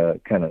seem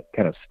kind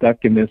of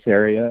stuck in this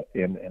area,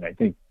 and I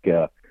think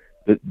the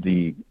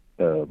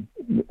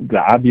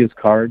obvious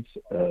cards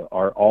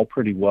are all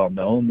pretty well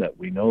known. That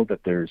we know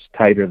that there's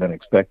tighter than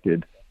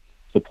expected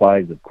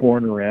supplies of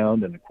corn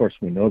around, and of course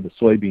we know the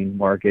soybean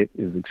market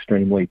is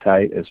extremely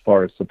tight as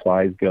far as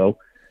supplies go.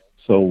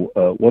 So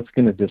what's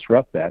going to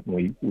disrupt that?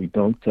 And we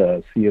don't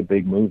see a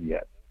big move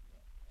yet.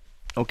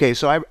 Okay,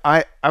 so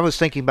I was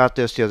thinking about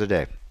this the other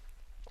day.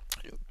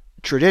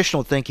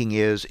 Traditional thinking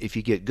is if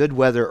you get good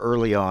weather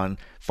early on,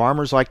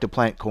 farmers like to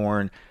plant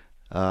corn.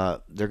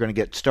 They're going to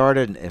get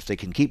started, and if they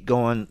can keep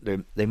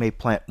going, they may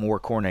plant more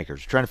corn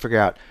acres. We're trying to figure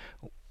out,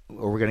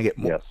 are we going to get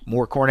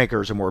more corn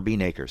acres or more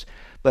bean acres?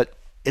 But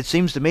it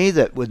seems to me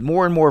that with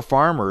more and more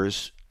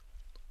farmers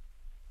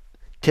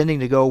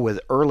tending to go with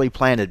early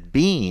planted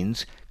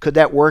beans, could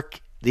that work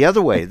the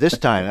other way this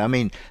time? I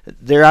mean,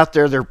 they're out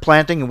there, they're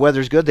planting, and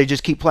weather's good, they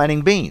just keep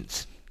planting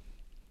beans.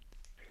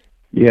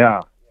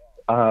 Yeah,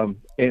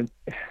 and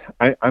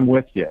I'm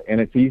with you, and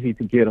it's easy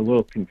to get a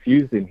little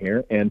confused in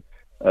here. And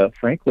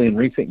frankly, in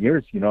recent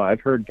years,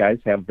 I've heard guys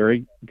have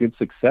very good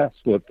success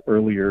with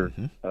earlier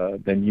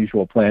than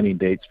usual planting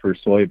dates for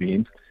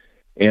soybeans.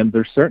 And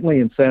there's certainly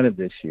incentive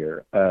this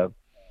year.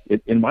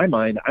 In my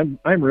mind,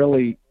 I'm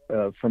really,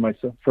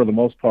 for the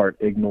most part,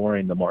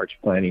 ignoring the March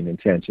planting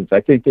intentions.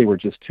 I think they were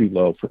just too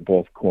low for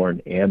both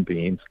corn and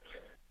beans.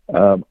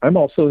 I'm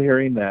also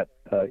hearing that,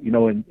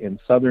 in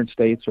southern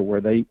states or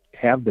where they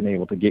have been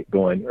able to get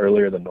going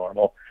earlier than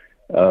normal,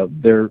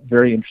 they're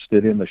very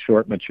interested in the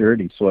short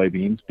maturity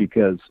soybeans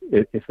because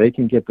if they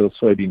can get those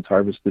soybeans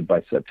harvested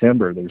by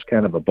September, there's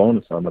kind of a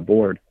bonus on the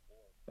board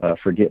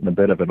for getting a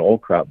bit of an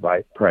old crop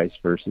price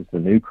versus the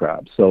new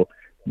crop. So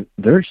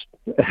there's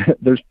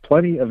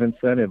plenty of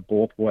incentive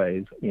both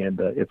ways, and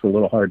it's a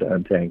little hard to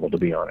untangle, to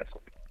be honest.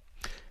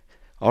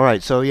 All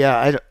right, so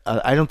yeah,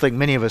 I don't think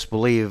many of us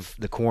believe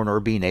the corn or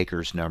bean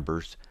acres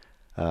numbers.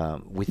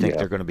 We think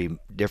they're going to be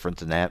different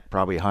than that,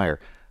 probably higher.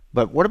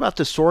 But what about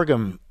the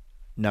sorghum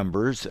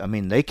numbers? I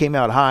mean, they came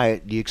out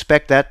high. Do you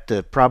expect that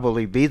to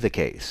probably be the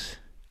case?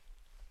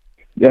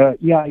 Yeah,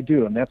 I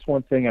do, and that's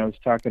one thing I was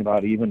talking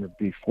about even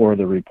before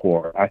the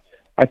report.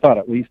 I thought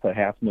at least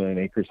 500,000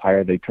 acres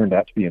higher. They turned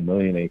out to be 1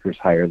 million acres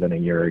higher than a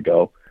year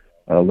ago,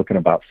 looking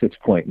about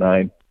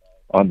 6.9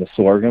 on the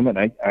sorghum. And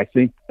I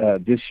think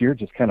this year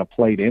just kind of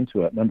played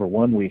into it. Number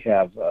one, we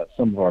have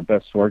some of our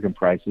best sorghum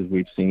prices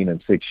we've seen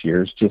in 6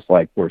 years, just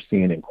like we're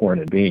seeing in corn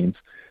and beans.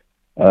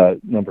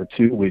 Number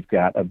two, we've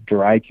got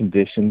dry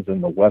conditions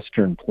in the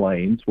western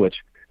plains, which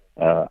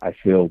I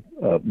feel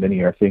many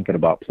are thinking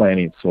about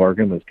planting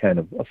sorghum as kind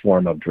of a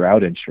form of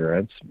drought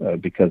insurance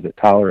because it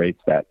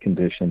tolerates that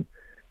condition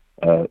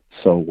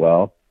so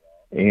well.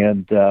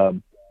 And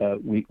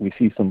we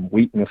see some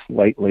weakness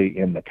lately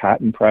in the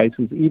cotton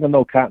prices. Even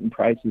though cotton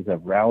prices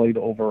have rallied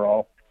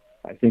overall,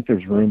 I think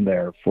there's room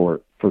there for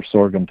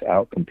sorghum to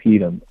outcompete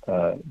them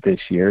this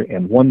year.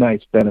 And one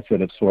nice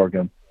benefit of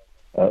sorghum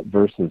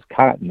versus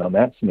cotton on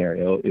that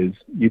scenario is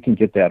you can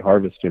get that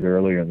harvested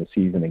earlier in the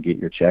season and get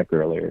your check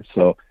earlier.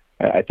 So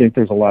I think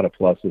there's a lot of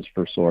pluses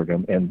for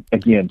sorghum. And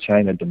again,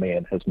 China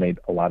demand has made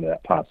a lot of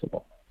that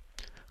possible.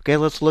 Okay,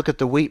 let's look at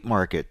the wheat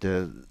market.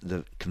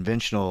 The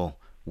conventional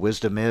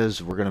wisdom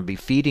is we're going to be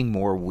feeding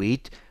more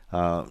wheat.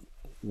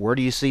 Where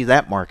do you see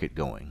that market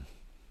going?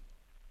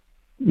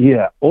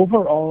 Yeah,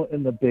 overall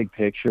in the big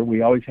picture,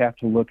 we always have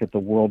to look at the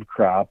world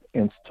crop,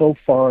 and so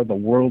far the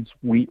world's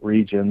wheat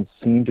regions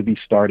seem to be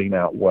starting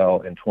out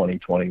well in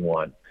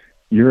 2021.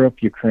 Europe,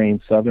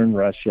 Ukraine, southern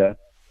Russia.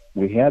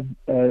 We had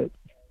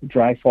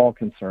dry fall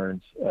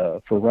concerns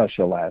for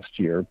Russia last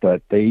year,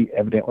 but they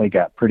evidently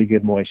got pretty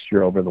good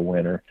moisture over the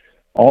winter.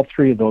 All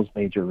three of those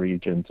major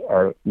regions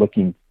are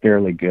looking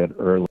fairly good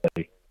early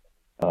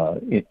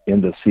in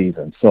the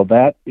season. So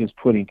that is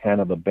putting kind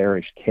of a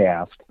bearish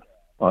cast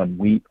on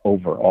wheat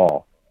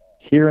overall.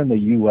 Here in the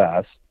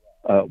U.S.,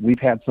 we've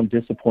had some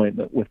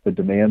disappointment with the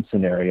demand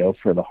scenario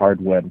for the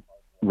hard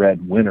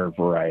red winter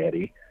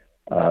variety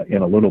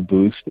and a little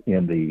boost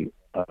in the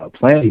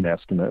planting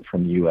estimate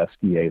from the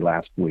USDA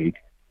last week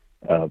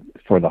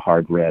for the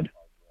hard red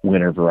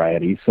winter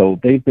variety. So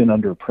they've been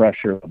under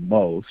pressure the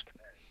most.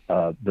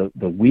 The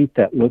wheat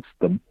that looks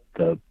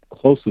the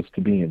closest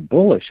to being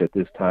bullish at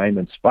this time,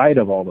 in spite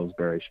of all those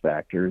bearish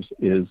factors,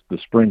 is the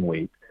spring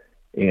wheat.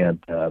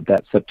 And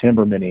that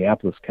September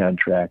Minneapolis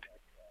contract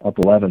up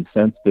 11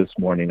 cents this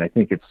morning, I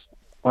think it's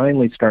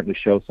finally starting to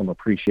show some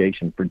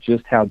appreciation for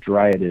just how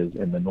dry it is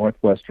in the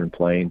northwestern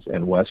plains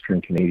and western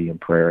Canadian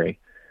prairie.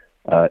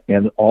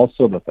 And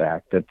also the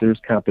fact that there's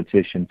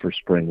competition for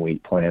spring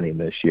wheat planting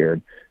this year.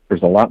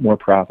 There's a lot more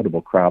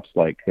profitable crops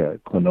like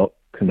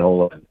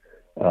canola and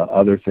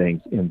other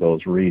things in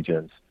those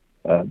regions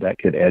that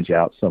could edge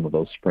out some of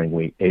those spring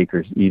wheat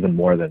acres even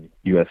more than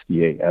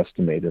USDA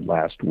estimated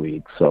last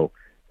week. So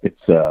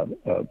it's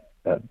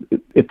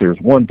if there's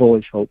one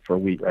bullish hope for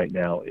wheat right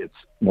now, it's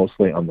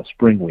mostly on the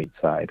spring wheat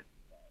side.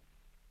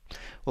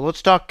 Well,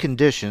 let's talk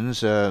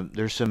conditions.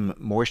 There's some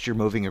moisture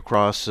moving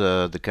across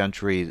the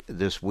country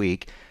this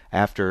week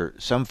after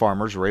some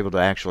farmers were able to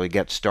actually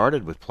get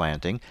started with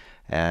planting,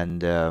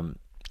 and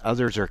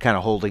others are kind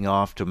of holding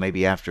off to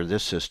maybe after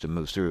this system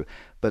moves through.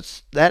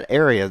 But that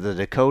area, the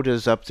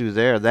Dakotas up through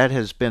there, that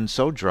has been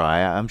so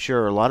dry. I'm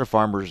sure a lot of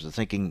farmers are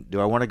thinking,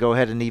 do I want to go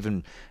ahead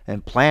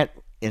and plant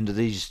into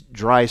these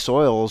dry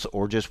soils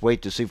or just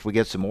wait to see if we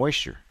get some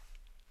moisture?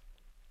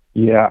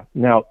 Yeah.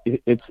 Now,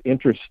 it's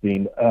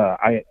interesting.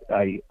 I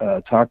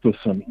talked with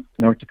some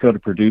North Dakota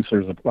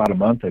producers about a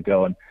month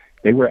ago, and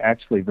they were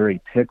actually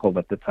very tickled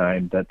at the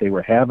time that they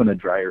were having a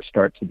drier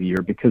start to the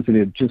year because it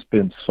had just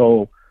been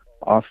so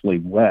awfully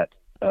wet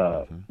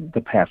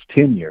the past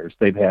 10 years.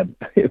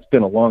 It's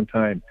been a long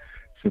time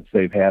since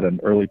they've had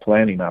an early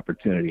planting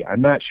opportunity.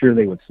 I'm not sure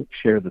they would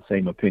share the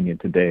same opinion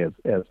today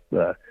as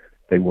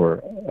they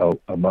were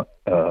a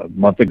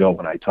month ago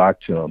when I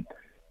talked to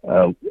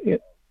them.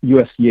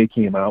 USDA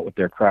came out with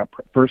their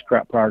first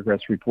crop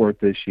progress report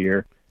this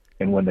year,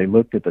 and when they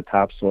looked at the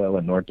topsoil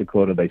in North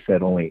Dakota, they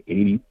said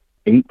only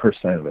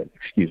 88% of it,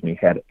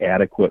 had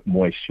adequate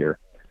moisture.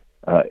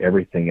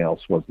 Everything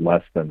else was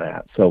less than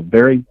that. So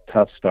very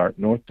tough start.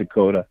 North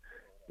Dakota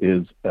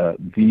is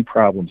the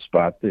problem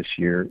spot this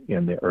year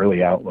in the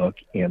early outlook,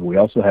 and we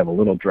also have a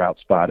little drought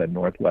spot in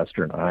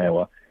northwestern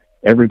Iowa.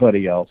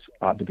 Everybody else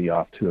ought to be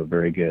off to a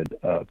very good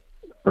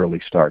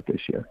early start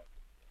this year.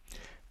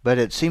 But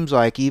it seems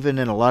like even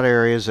in a lot of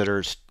areas that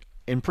are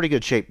in pretty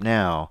good shape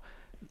now,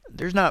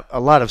 a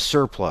lot of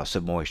surplus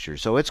of moisture,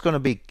 so it's going to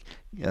be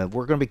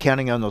we're going to be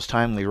counting on those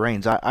timely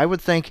rains. I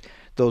would think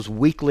those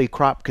weekly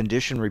crop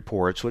condition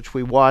reports, which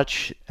we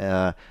watch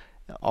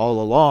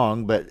all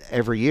along, but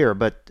every year,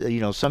 but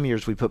some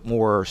years we put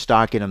more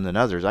stock in them than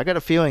others. I got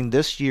a feeling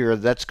this year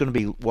that's going to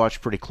be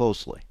watched pretty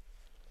closely.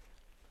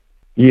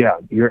 Yeah,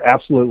 you're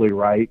absolutely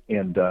right.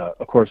 And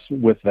of course,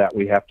 with that,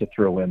 we have to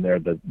throw in there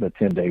the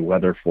 10-day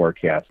weather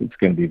forecast. It's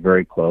going to be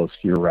very close.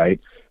 You're right.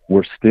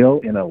 We're still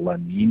in a La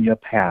Nina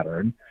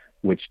pattern,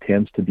 which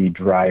tends to be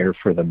drier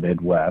for the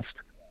Midwest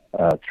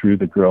through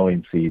the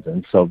growing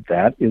season. So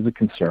that is a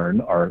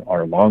concern.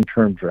 Our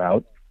long-term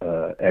drought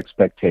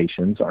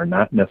expectations are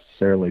not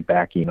necessarily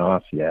backing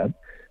off yet.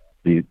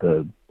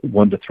 The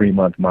 1 to 3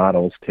 month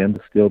models tend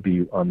to still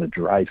be on the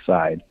dry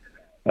side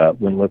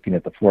when looking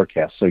at the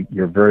forecast. So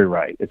you're very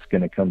right. It's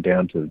going to come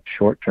down to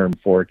short-term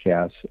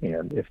forecasts,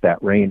 and if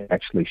that rain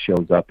actually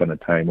shows up in a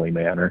timely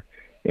manner,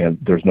 and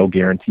there's no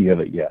guarantee of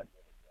it yet.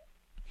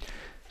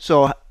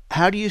 So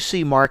how do you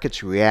see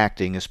markets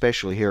reacting,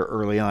 especially here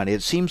early on?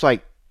 It seems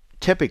like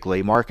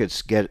typically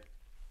markets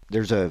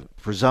there's a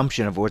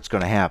presumption of what's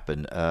going to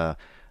happen.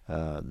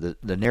 The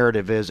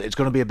narrative is it's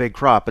going to be a big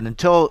crop, and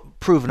until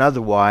proven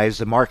otherwise,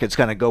 the market's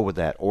going to go with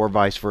that, or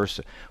vice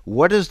versa.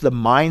 What is the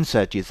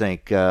mindset, you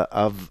think,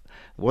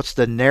 what's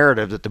the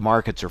narrative that the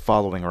markets are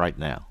following right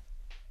now?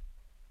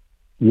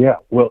 Yeah,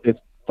 well, it's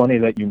funny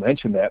that you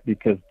mentioned that,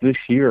 because this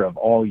year of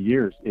all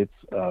years, it's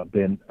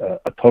been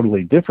a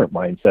totally different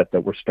mindset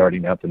that we're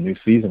starting out the new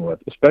season with,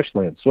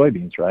 especially in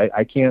soybeans, right?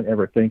 I can't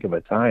ever think of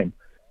a time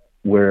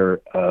where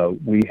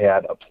we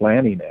had a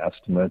planning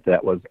estimate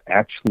that was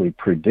actually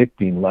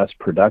predicting less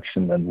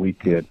production than we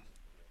could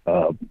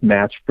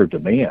match for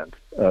demand.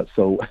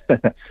 So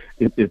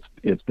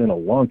it's been a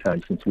long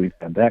time since we've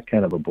had that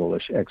kind of a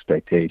bullish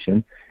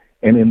expectation.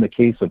 And in the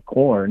case of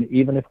corn,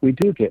 even if we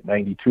do get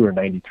 92 or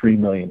 93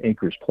 million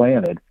acres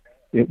planted,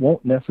 it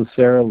won't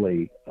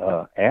necessarily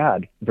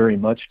add very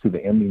much to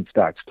the ending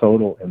stocks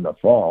total in the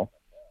fall.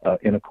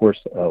 And of course,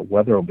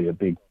 weather will be a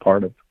big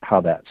part of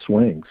how that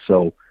swings.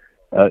 So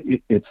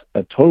it's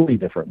a totally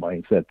different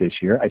mindset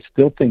this year. I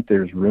still think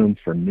there's room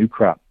for new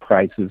crop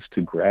prices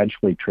to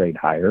gradually trade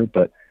higher,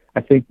 but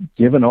I think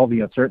given all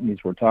the uncertainties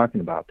we're talking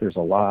about, there's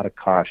a lot of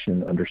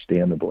caution,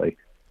 understandably,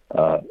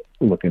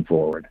 looking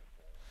forward.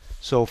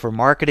 So for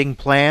marketing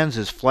plans,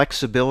 is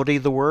flexibility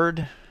the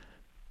word?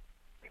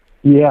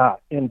 Yeah,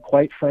 and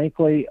quite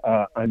frankly,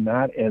 I'm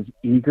not as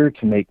eager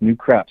to make new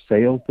crop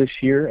sales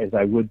this year as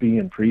I would be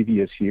in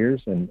previous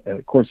years. And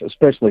of course,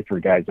 especially for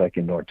guys like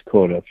in North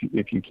Dakota,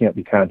 if you can't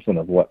be confident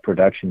of what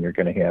production you're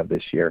going to have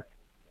this year,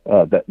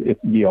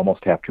 you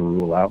almost have to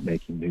rule out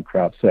making new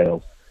crop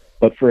sales.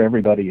 But for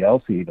everybody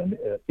else, even,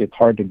 it's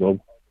hard to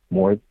go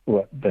more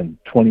than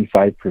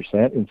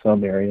 25% in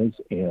some areas.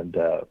 And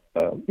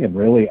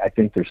really, I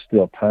think there's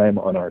still time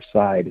on our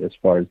side as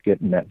far as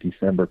getting that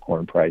December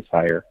corn price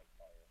higher.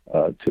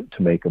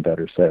 To make a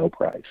better sale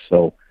price.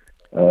 So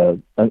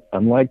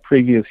unlike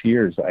previous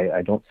years,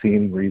 I don't see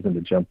any reason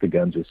to jump the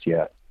gun just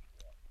yet.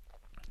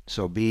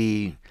 So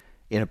be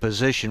in a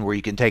position where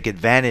you can take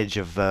advantage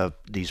of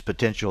these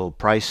potential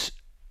price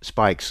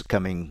spikes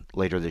coming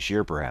later this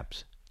year,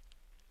 perhaps.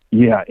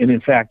 Yeah, and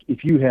in fact,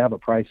 if you have a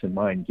price in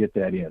mind, get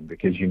that in,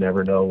 because you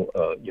never know.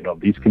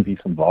 These can be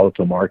some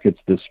volatile markets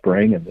this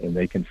spring, and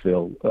they can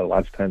feel, a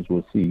lot of times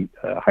we'll see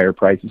higher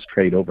prices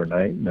trade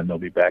overnight, and then they'll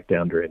be back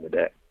down during the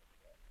day.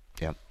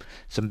 Yeah,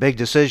 some big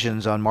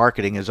decisions on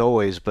marketing as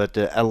always, but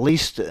at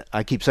least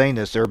I keep saying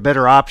this, there are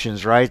better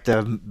options, right?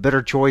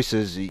 Better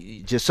choices,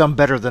 just some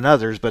better than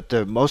others, but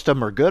most of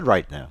them are good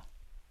right now.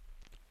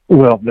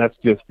 Well, that's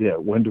just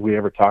it. When do we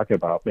ever talk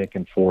about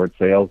making forward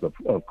sales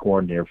of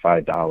corn near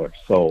 $5?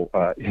 So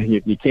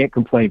you can't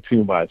complain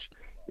too much.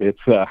 It's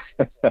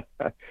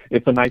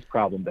it's a nice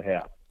problem to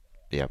have.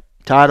 Yeah,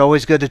 Todd,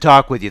 always good to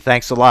talk with you.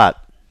 Thanks a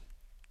lot.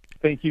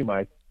 Thank you,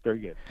 Mike. Very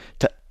good.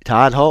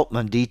 Todd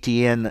Hultman,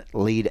 DTN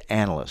lead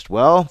analyst.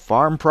 Well,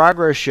 Farm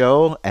Progress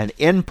Show, an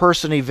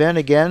in-person event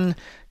again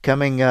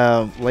coming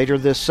later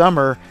this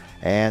summer,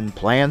 and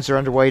plans are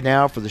underway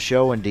now for the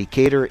show in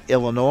Decatur,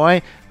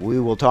 Illinois. We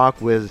will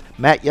talk with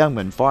Matt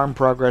Jungmann, Farm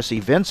Progress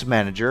Events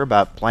Manager,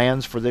 about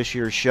plans for this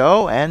year's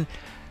show, and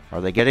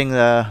are they getting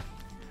the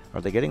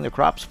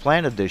crops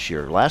planted this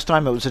year? Last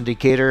time it was in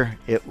Decatur,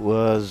 it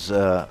was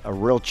a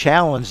real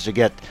challenge to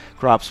get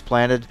crops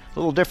planted. A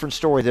little different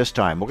story this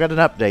time. We'll get an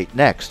update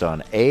next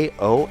on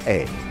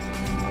AOA.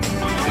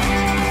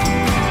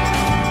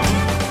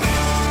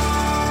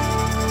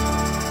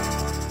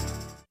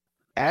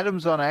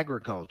 Adams on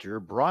Agriculture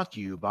brought to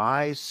you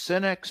by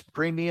Cenex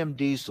Premium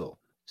Diesel.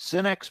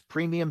 Cenex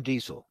Premium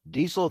Diesel,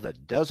 diesel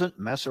that doesn't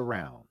mess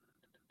around.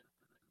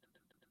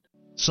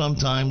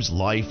 Sometimes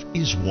life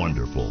is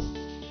wonderful,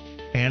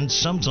 and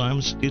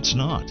sometimes it's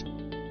not.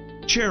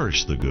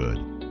 Cherish the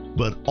good,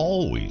 but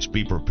always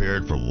be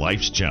prepared for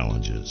life's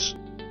challenges.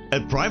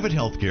 At Private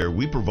Healthcare,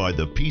 we provide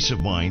the peace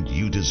of mind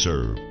you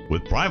deserve.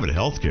 With Private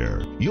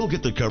Healthcare, you'll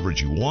get the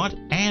coverage you want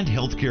and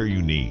healthcare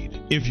you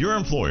need. If your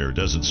employer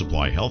doesn't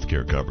supply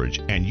healthcare coverage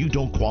and you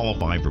don't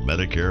qualify for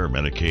Medicare or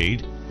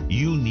Medicaid,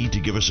 you need to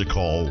give us a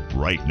call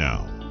right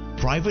now.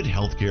 Private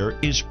healthcare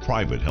is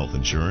private health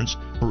insurance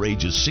for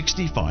ages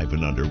 65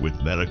 and under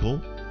with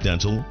medical,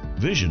 dental,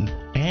 vision,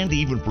 and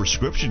even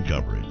prescription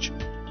coverage.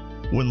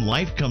 When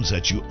life comes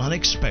at you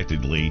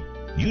unexpectedly,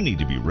 you need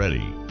to be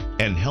ready,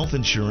 and health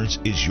insurance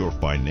is your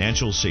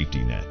financial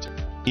safety net.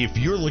 If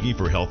you're looking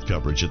for health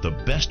coverage at the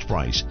best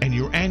price and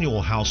your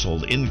annual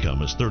household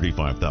income is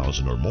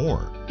 $35,000 or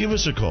more, give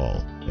us a call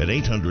at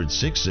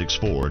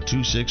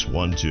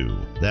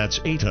 800-664-2612. That's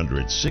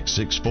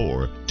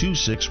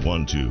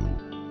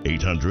 800-664-2612.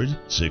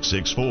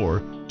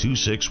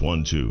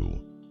 800-664-2612.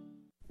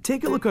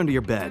 Take a look under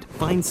your bed.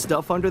 Find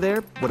stuff under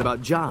there? What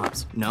about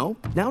jobs? No?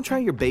 Now try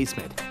your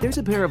basement. There's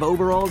a pair of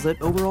overalls that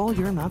overall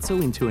you're not so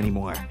into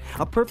anymore.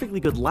 A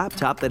perfectly good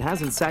laptop that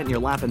hasn't sat in your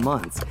lap in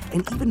months.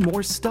 And even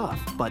more stuff,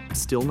 but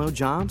still no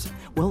jobs?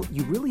 Well,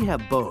 you really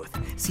have both.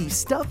 See,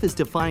 stuff is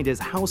defined as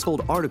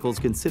household articles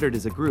considered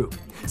as a group.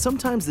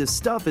 Sometimes this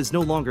stuff is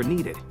no longer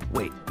needed.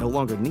 Wait, no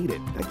longer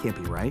needed? That can't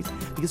be right.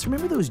 Because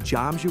remember those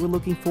jobs you were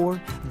looking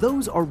for?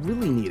 Those are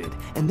really needed,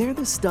 and they're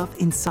the stuff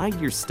inside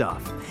your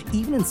stuff.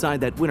 Even inside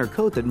that winter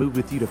coat that moved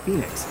with you to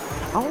Phoenix.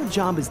 Our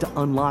job is to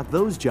unlock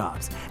those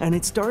jobs, and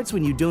it starts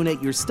when you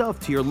donate your stuff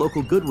to your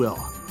local Goodwill.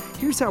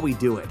 Here's how we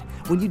do it.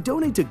 When you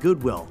donate to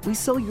Goodwill, we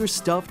sell your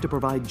stuff to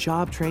provide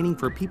job training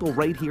for people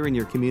right here in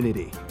your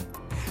community.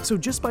 So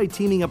just by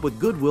teaming up with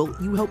Goodwill,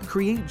 you help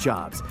create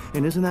jobs.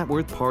 And isn't that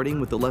worth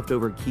parting with the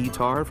leftover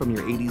guitar from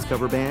your 80s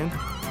cover band?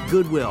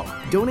 Goodwill.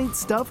 Donate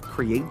stuff,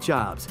 create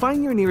jobs.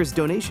 Find your nearest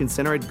donation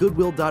center at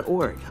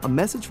goodwill.org. A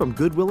message from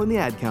Goodwill and the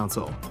Ad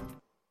Council.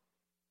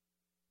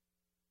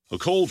 A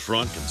cold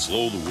front can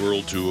slow the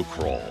world to a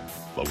crawl,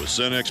 but with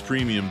Cenex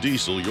Premium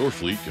Diesel, your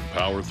fleet can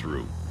power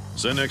through.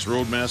 Cenex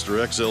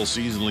Roadmaster XL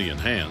Seasonally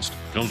Enhanced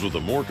comes with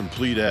a more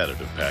complete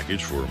additive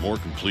package for a more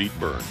complete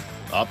burn,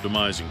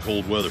 optimizing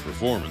cold weather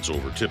performance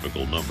over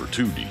typical number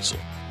 2 diesel.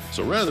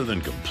 So rather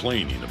than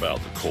complaining about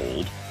the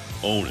cold,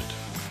 own it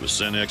with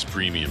Cenex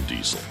Premium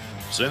Diesel.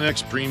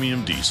 Cenex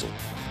Premium Diesel.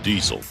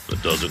 Diesel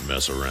that doesn't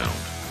mess around.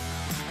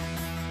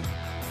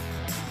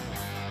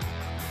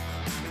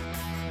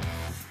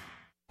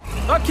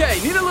 Okay,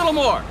 need a little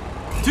more.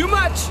 Too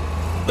much,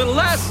 little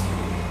less.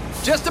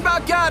 Just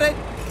about got it.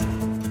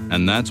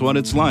 And that's what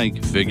it's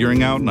like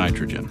figuring out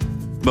nitrogen.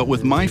 But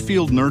with My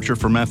Field Nurture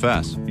from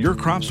FS, your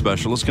crop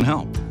specialist can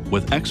help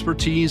with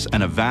expertise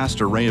and a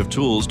vast array of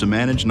tools to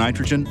manage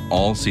nitrogen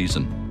all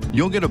season.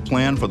 You'll get a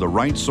plan for the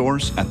right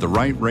source at the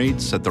right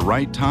rates at the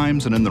right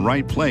times and in the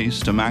right place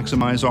to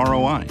maximize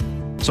ROI.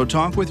 So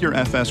talk with your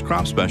FS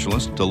crop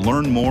specialist to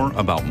learn more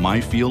about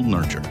My Field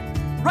Nurture.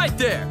 Right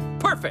there.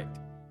 Perfect.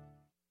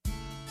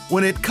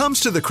 When it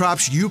comes to the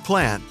crops you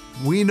plant,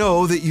 we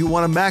know that you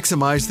want to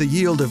maximize the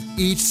yield of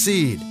each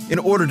seed. In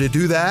order to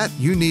do that,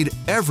 you need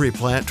every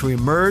plant to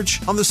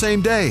emerge on the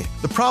same day.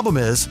 The problem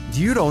is,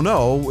 you don't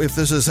know if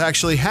this is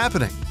actually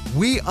happening.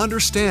 We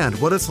understand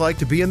what it's like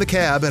to be in the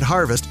cab at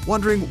harvest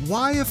wondering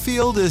why a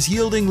field is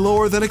yielding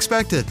lower than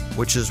expected,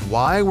 which is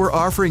why we're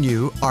offering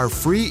you our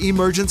free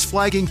emergence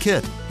flagging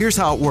kit. Here's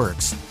how it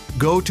works.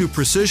 Go to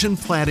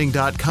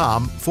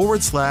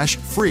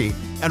precisionplanting.com/free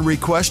and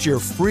request your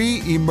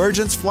free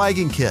emergence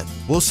flagging kit.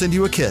 We'll send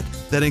you a kit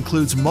that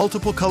includes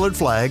multiple colored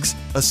flags,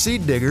 a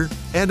seed digger,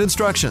 and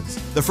instructions.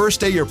 The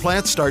first day your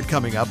plants start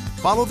coming up,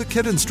 follow the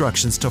kit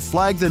instructions to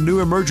flag the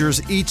new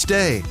emergers each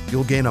day.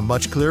 You'll gain a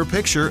much clearer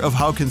picture of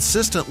how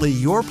consistently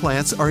your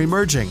plants are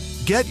emerging.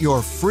 Get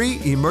your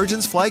free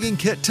emergence flagging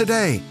kit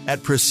today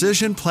at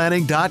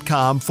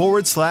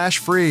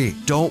precisionplanting.com/free.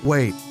 Don't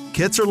wait.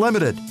 Kits are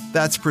limited.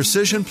 That's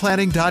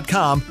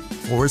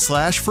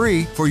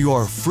precisionplanting.com/free for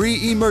your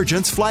free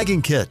emergence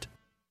flagging kit.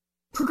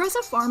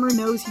 Progressive Farmer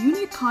knows you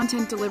need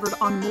content delivered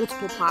on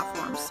multiple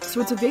platforms,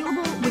 so it's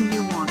available when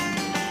you want it.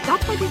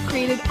 That's why we've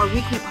created our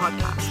weekly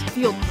podcast,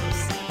 Field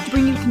Posts, to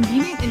bring you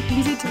convenient and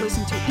easy to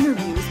listen to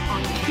interviews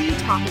on key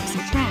topics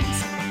and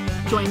trends.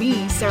 Join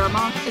me, Sarah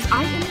Mock, as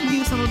I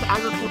interview some of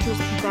agriculture's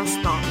best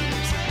thought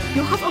leaders.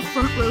 You'll have a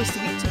front row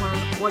seat to learn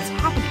what's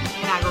happening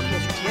in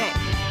agriculture today.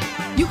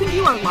 You can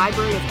view our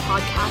library of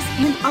podcasts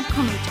and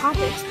upcoming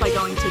topics by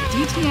going to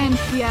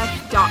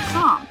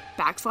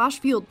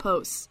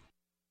dtnpf.com/fieldposts.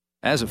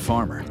 As a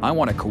farmer, I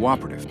want a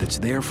cooperative that's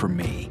there for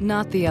me.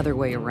 Not the other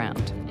way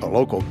around. A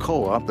local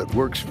co-op that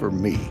works for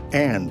me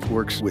and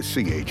works with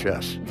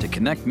CHS. To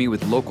connect me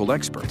with local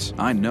experts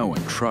I know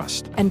and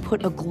trust. And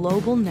put a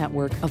global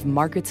network of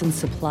markets and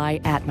supply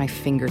at my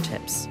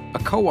fingertips. A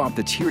co-op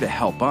that's here to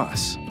help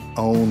us.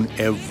 Own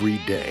every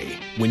day.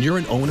 When you're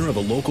an owner of a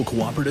local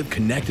cooperative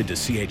connected to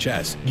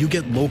CHS, you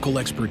get local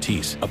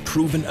expertise, a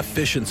proven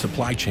efficient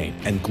supply chain,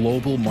 and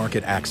global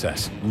market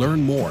access.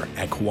 Learn more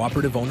at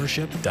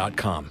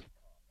cooperativeownership.com.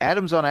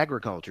 Adams on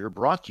Agriculture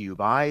brought to you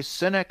by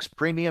Cenex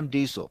Premium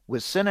Diesel.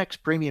 With Cenex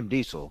Premium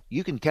Diesel,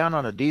 you can count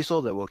on a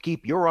diesel that will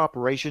keep your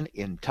operation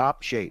in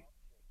top shape.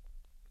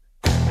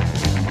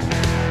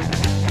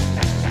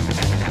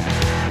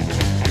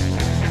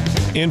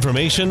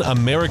 Information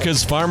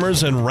America's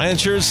farmers and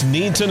ranchers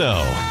need to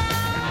know.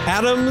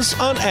 Adams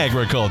on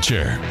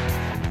Agriculture.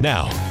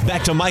 Now,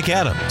 back to Mike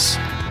Adams.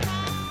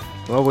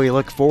 Well, we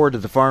look forward to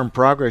the Farm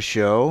Progress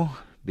Show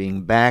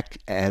being back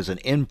as an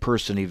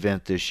in-person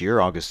event this year,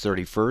 August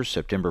 31st,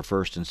 September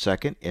 1st and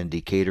 2nd in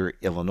Decatur,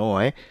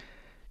 Illinois.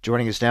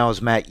 Joining us now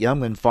is Matt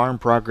Jungmann, Farm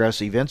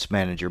Progress Events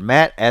Manager.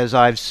 Matt, as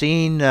I've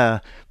seen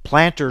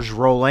planters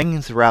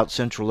rolling throughout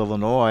central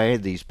Illinois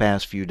these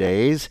past few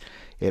days,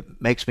 it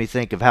makes me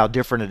think of how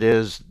different it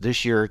is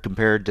this year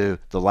compared to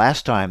the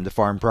last time the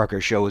Farm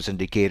Progress Show was in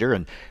Decatur.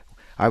 And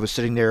I was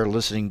sitting there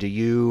listening to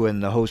you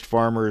and the host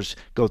farmers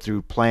go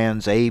through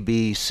plans A,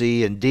 B,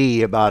 C, and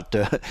D about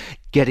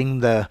getting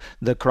the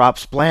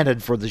crops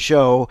planted for the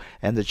show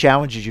and the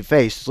challenges you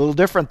face. It's a little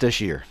different this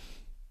year.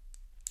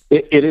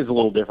 It is a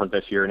little different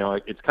this year. You know,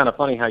 it's kind of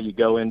funny how you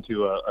go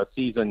into a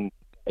season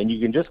and you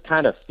can just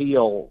kind of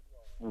feel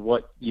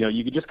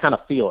you can just kind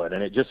of feel it,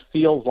 and it just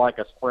feels like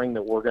a spring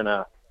that we're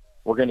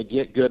gonna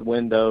get good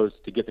windows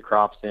to get the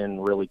crops in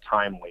really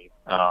timely.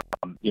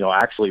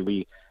 Actually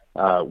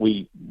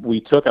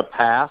we took a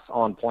pass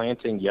on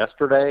planting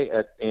yesterday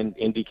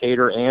in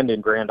Decatur and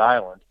in Grand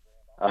Island,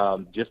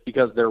 just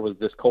because there was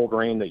this cold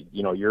rain that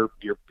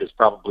is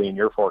probably in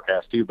your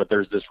forecast too. But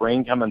there's this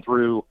rain coming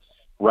through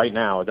right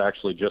now. It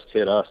actually just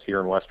hit us here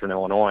in Western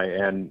Illinois,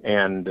 and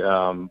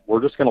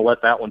we're just going to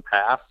let that one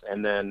pass.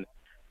 And then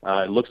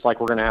it looks like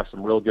we're going to have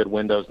some real good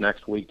windows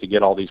next week to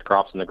get all these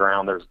crops in the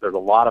ground. There's a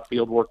lot of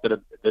field work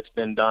that's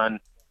been done.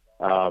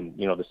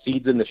 The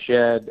seeds in the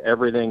shed,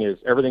 everything is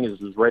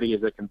as ready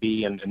as it can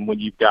be. And when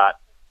you've got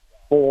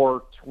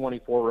 4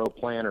 24-row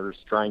planters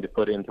trying to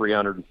put in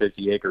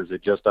 350 acres,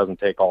 it just doesn't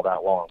take all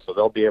that long. So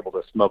they'll be able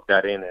to smoke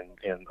that in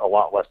a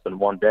lot less than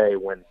one day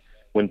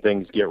when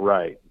things get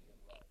right.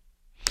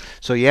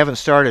 So you haven't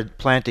started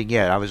planting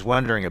yet. I was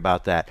wondering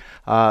about that.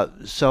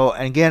 So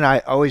again, I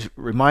always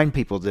remind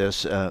people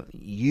this.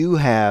 You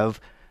have,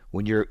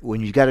 when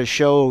you got a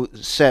show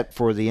set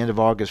for the end of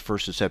August,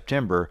 1st of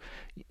September,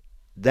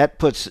 that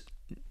puts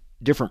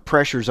different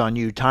pressures on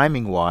you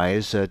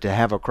timing-wise to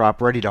have a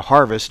crop ready to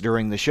harvest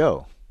during the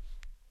show.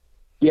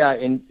 Yeah,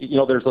 and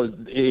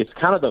it's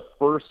kind of the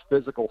first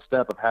physical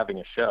step of having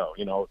a show.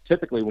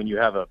 Typically when you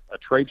have a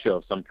trade show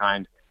of some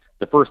kind,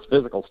 the first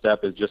physical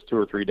step is just 2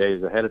 or 3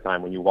 days ahead of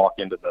time when you walk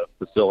into the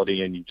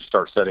facility and you just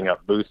start setting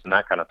up booths and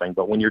that kind of thing.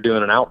 But when you're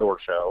doing an outdoor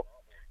show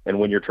and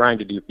when you're trying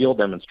to do field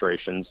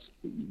demonstrations,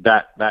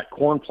 that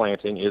corn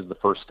planting is the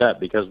first step,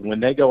 because when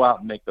they go out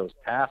and make those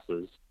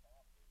passes,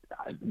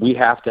 we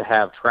have to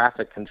have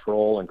traffic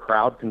control and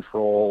crowd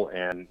control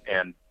and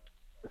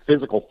the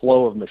physical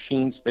flow of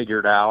machines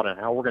figured out, and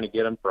how we're going to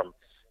get them from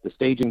the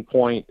staging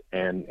point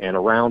and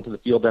around to the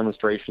field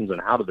demonstrations,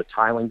 and how do the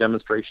tiling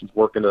demonstrations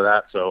work into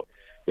that. So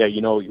yeah,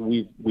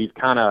 we've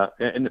kind of,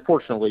 and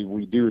fortunately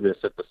we do this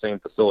at the same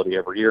facility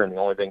every year, and the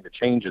only thing that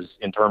changes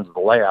in terms of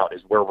the layout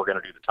is where we're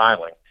going to do the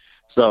tiling.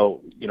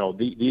 So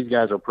these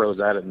guys are pros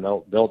at it, and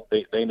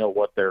they know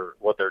what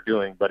they're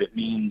doing, but it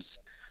means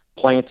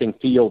planting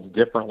fields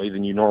differently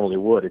than you normally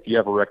would. If you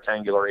have a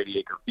rectangular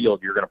 80-acre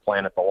field, you're going to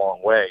plant it the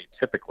long way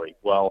typically.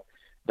 Well,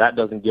 that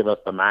doesn't give us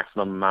the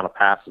maximum amount of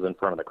passes in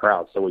front of the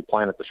crowd, so we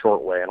plant it the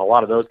short way. And a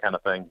lot of those kind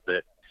of things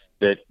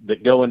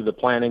that go into the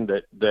planning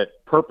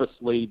that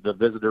purposely the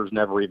visitors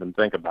never even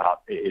think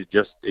about. It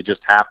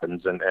just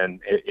happens, and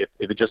if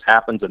it just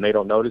happens and they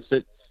don't notice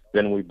it,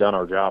 then we've done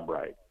our job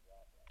right.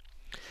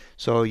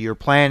 So your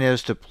plan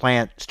is to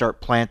start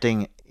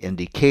planting in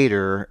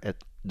Decatur at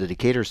the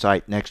Decatur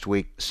site next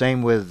week.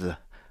 Same with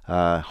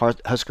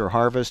Husker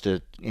Harvest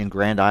in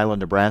Grand Island,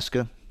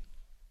 Nebraska.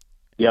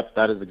 Yep,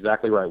 that is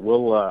exactly right.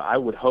 We'll I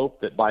would hope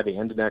that by the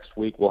end of next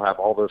week we'll have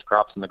all those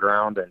crops in the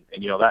ground, and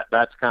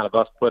that's kind of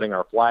us putting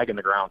our flag in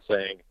the ground,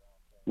 saying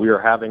we are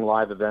having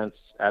live events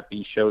at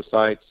these show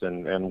sites,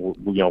 and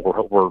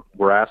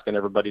we're asking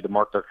everybody to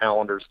mark their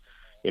calendars.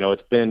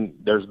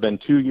 There's been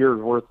 2 years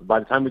worth. By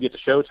the time we get to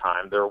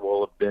showtime, there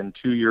will have been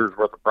 2 years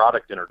worth of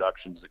product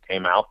introductions that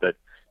came out that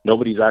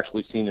nobody's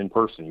actually seen in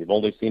person. You've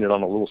only seen it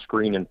on a little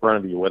screen in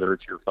front of you, whether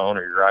it's your phone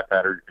or your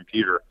iPad or your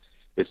computer.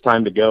 It's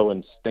time to go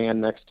and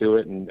stand next to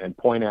it and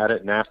point at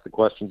it and ask the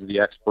questions of the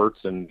experts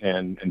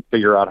and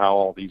figure out how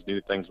all these new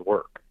things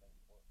work.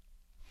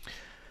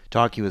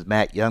 Talking with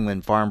Matt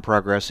Jungmann, Farm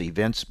Progress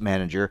Events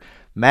Manager.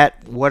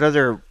 Matt, what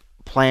other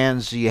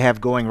plans do you have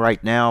going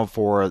right now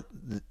for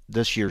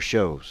this year's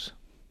shows?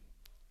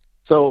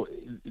 So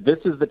this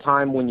is the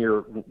time when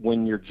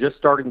you're just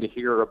starting to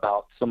hear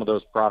about some of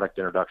those product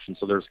introductions.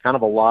 So there's kind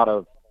of a lot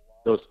of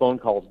those phone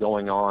calls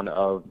going on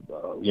of,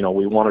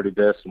 we want to do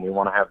this and we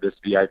want to have this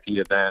VIP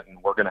event and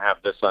we're going to have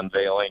this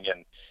unveiling,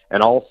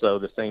 and also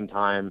the same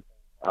time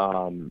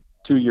 2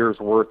 years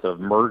worth of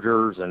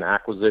mergers and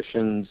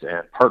acquisitions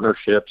and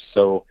partnerships.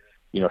 So,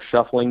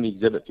 shuffling the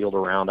exhibit field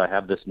around, I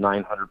have this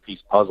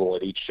 900-piece puzzle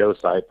at each show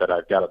site that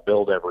I've got to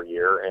build every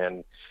year,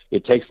 and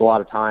it takes a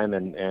lot of time,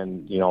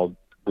 and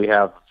we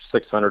have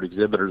 600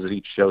 exhibitors at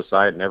each show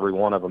site, and every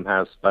one of them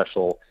has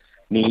special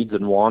needs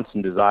and wants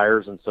and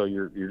desires, and so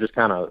you're just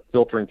kind of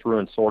filtering through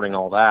and sorting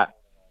all that.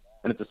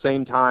 And at the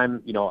same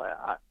time,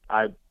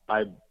 I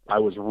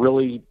was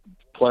really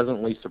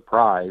pleasantly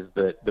surprised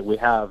that we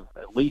have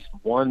at least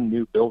one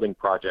new building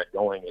project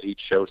going at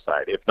each show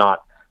site, if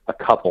not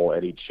a couple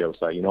at each show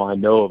site. I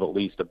know of at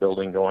least a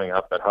building going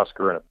up at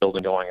Husker and a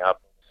building going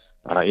up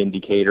in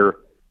Decatur.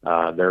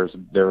 There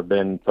have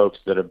been folks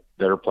that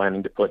are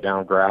planning to put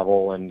down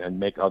gravel and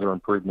make other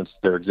improvements to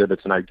their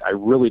exhibits, and I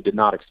really did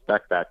not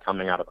expect that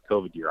coming out of a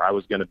COVID year. I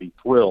was going to be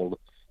thrilled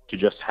to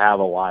just have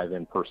a live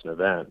in-person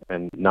event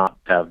and not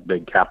have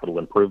big capital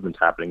improvements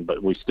happening,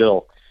 but we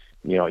still,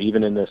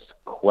 even in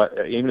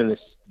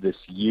this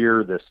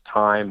year, this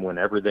time when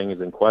everything is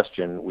in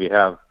question, we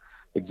have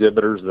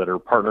exhibitors that are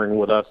partnering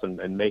with us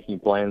and making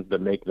plans that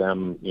make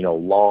them,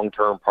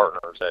 long-term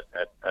partners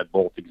at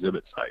both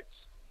exhibit sites.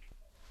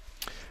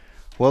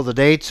 Well, the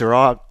dates are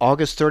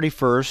August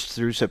 31st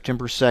through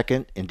September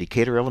 2nd in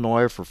Decatur,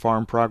 Illinois for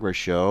Farm Progress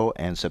Show,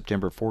 and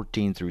September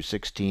 14 through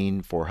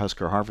 16 for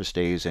Husker Harvest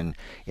Days in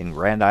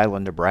Grand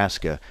Island,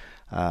 Nebraska.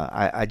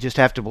 I just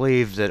have to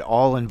believe that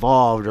all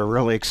involved are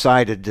really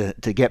excited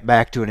to get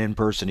back to an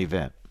in-person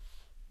event.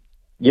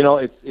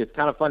 It's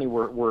kind of funny.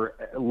 We're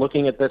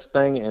looking at this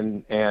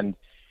thing, and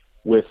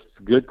with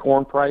good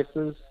corn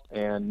prices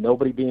and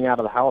nobody being out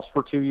of the house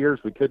for 2 years,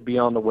 we could be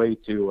on the way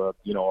to a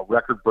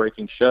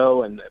record-breaking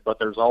show. But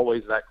there's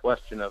always that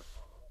question of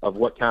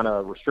what kind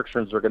of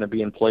restrictions are going to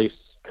be in place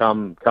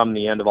come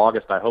the end of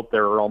August. I hope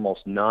there are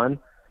almost none,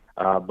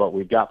 but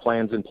we've got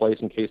plans in place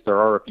in case there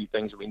are a few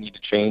things that we need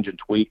to change and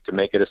tweak to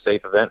make it a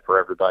safe event for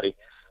everybody.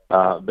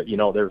 But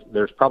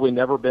there's probably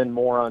never been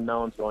more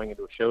unknowns going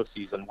into a show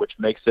season, which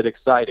makes it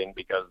exciting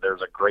because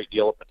there's a great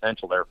deal of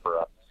potential there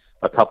for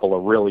a couple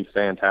of really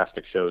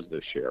fantastic shows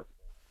this year.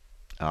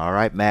 All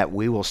right, Matt,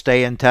 we will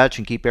stay in touch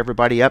and keep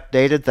everybody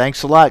updated.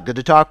 Thanks a lot. Good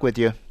to talk with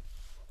you.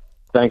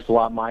 Thanks a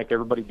lot, Mike.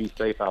 Everybody be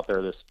safe out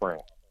there this spring.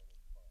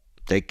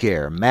 Take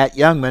care. Matt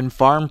Jungmann,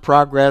 Farm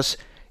Progress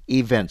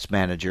Events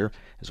Manager,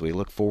 as we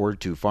look forward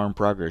to Farm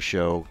Progress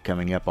Show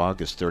coming up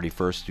August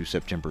 31st through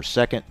September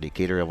 2nd,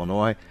 Decatur,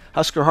 Illinois.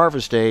 Husker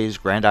Harvest Days,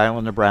 Grand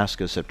Island,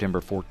 Nebraska, September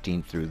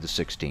 14th through the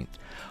 16th.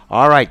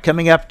 All right,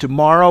 coming up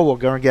tomorrow, we're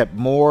going to get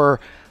more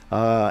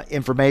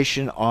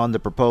information on the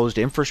proposed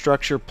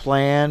infrastructure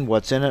plan,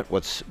 what's in it,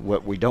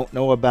 what we don't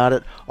know about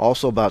it,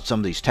 also about some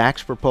of these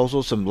tax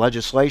proposals, some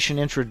legislation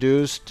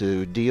introduced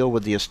to deal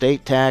with the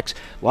estate tax.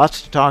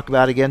 Lots to talk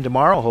about again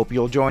tomorrow. Hope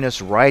you'll join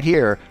us right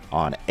here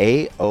on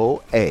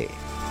AOA.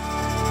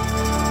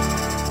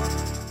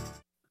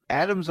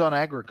 Adams on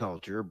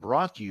Agriculture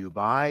brought to you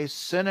by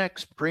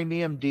Cenex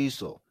Premium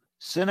Diesel.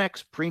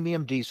 Cenex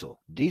Premium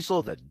Diesel,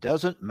 diesel that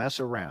doesn't mess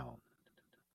around.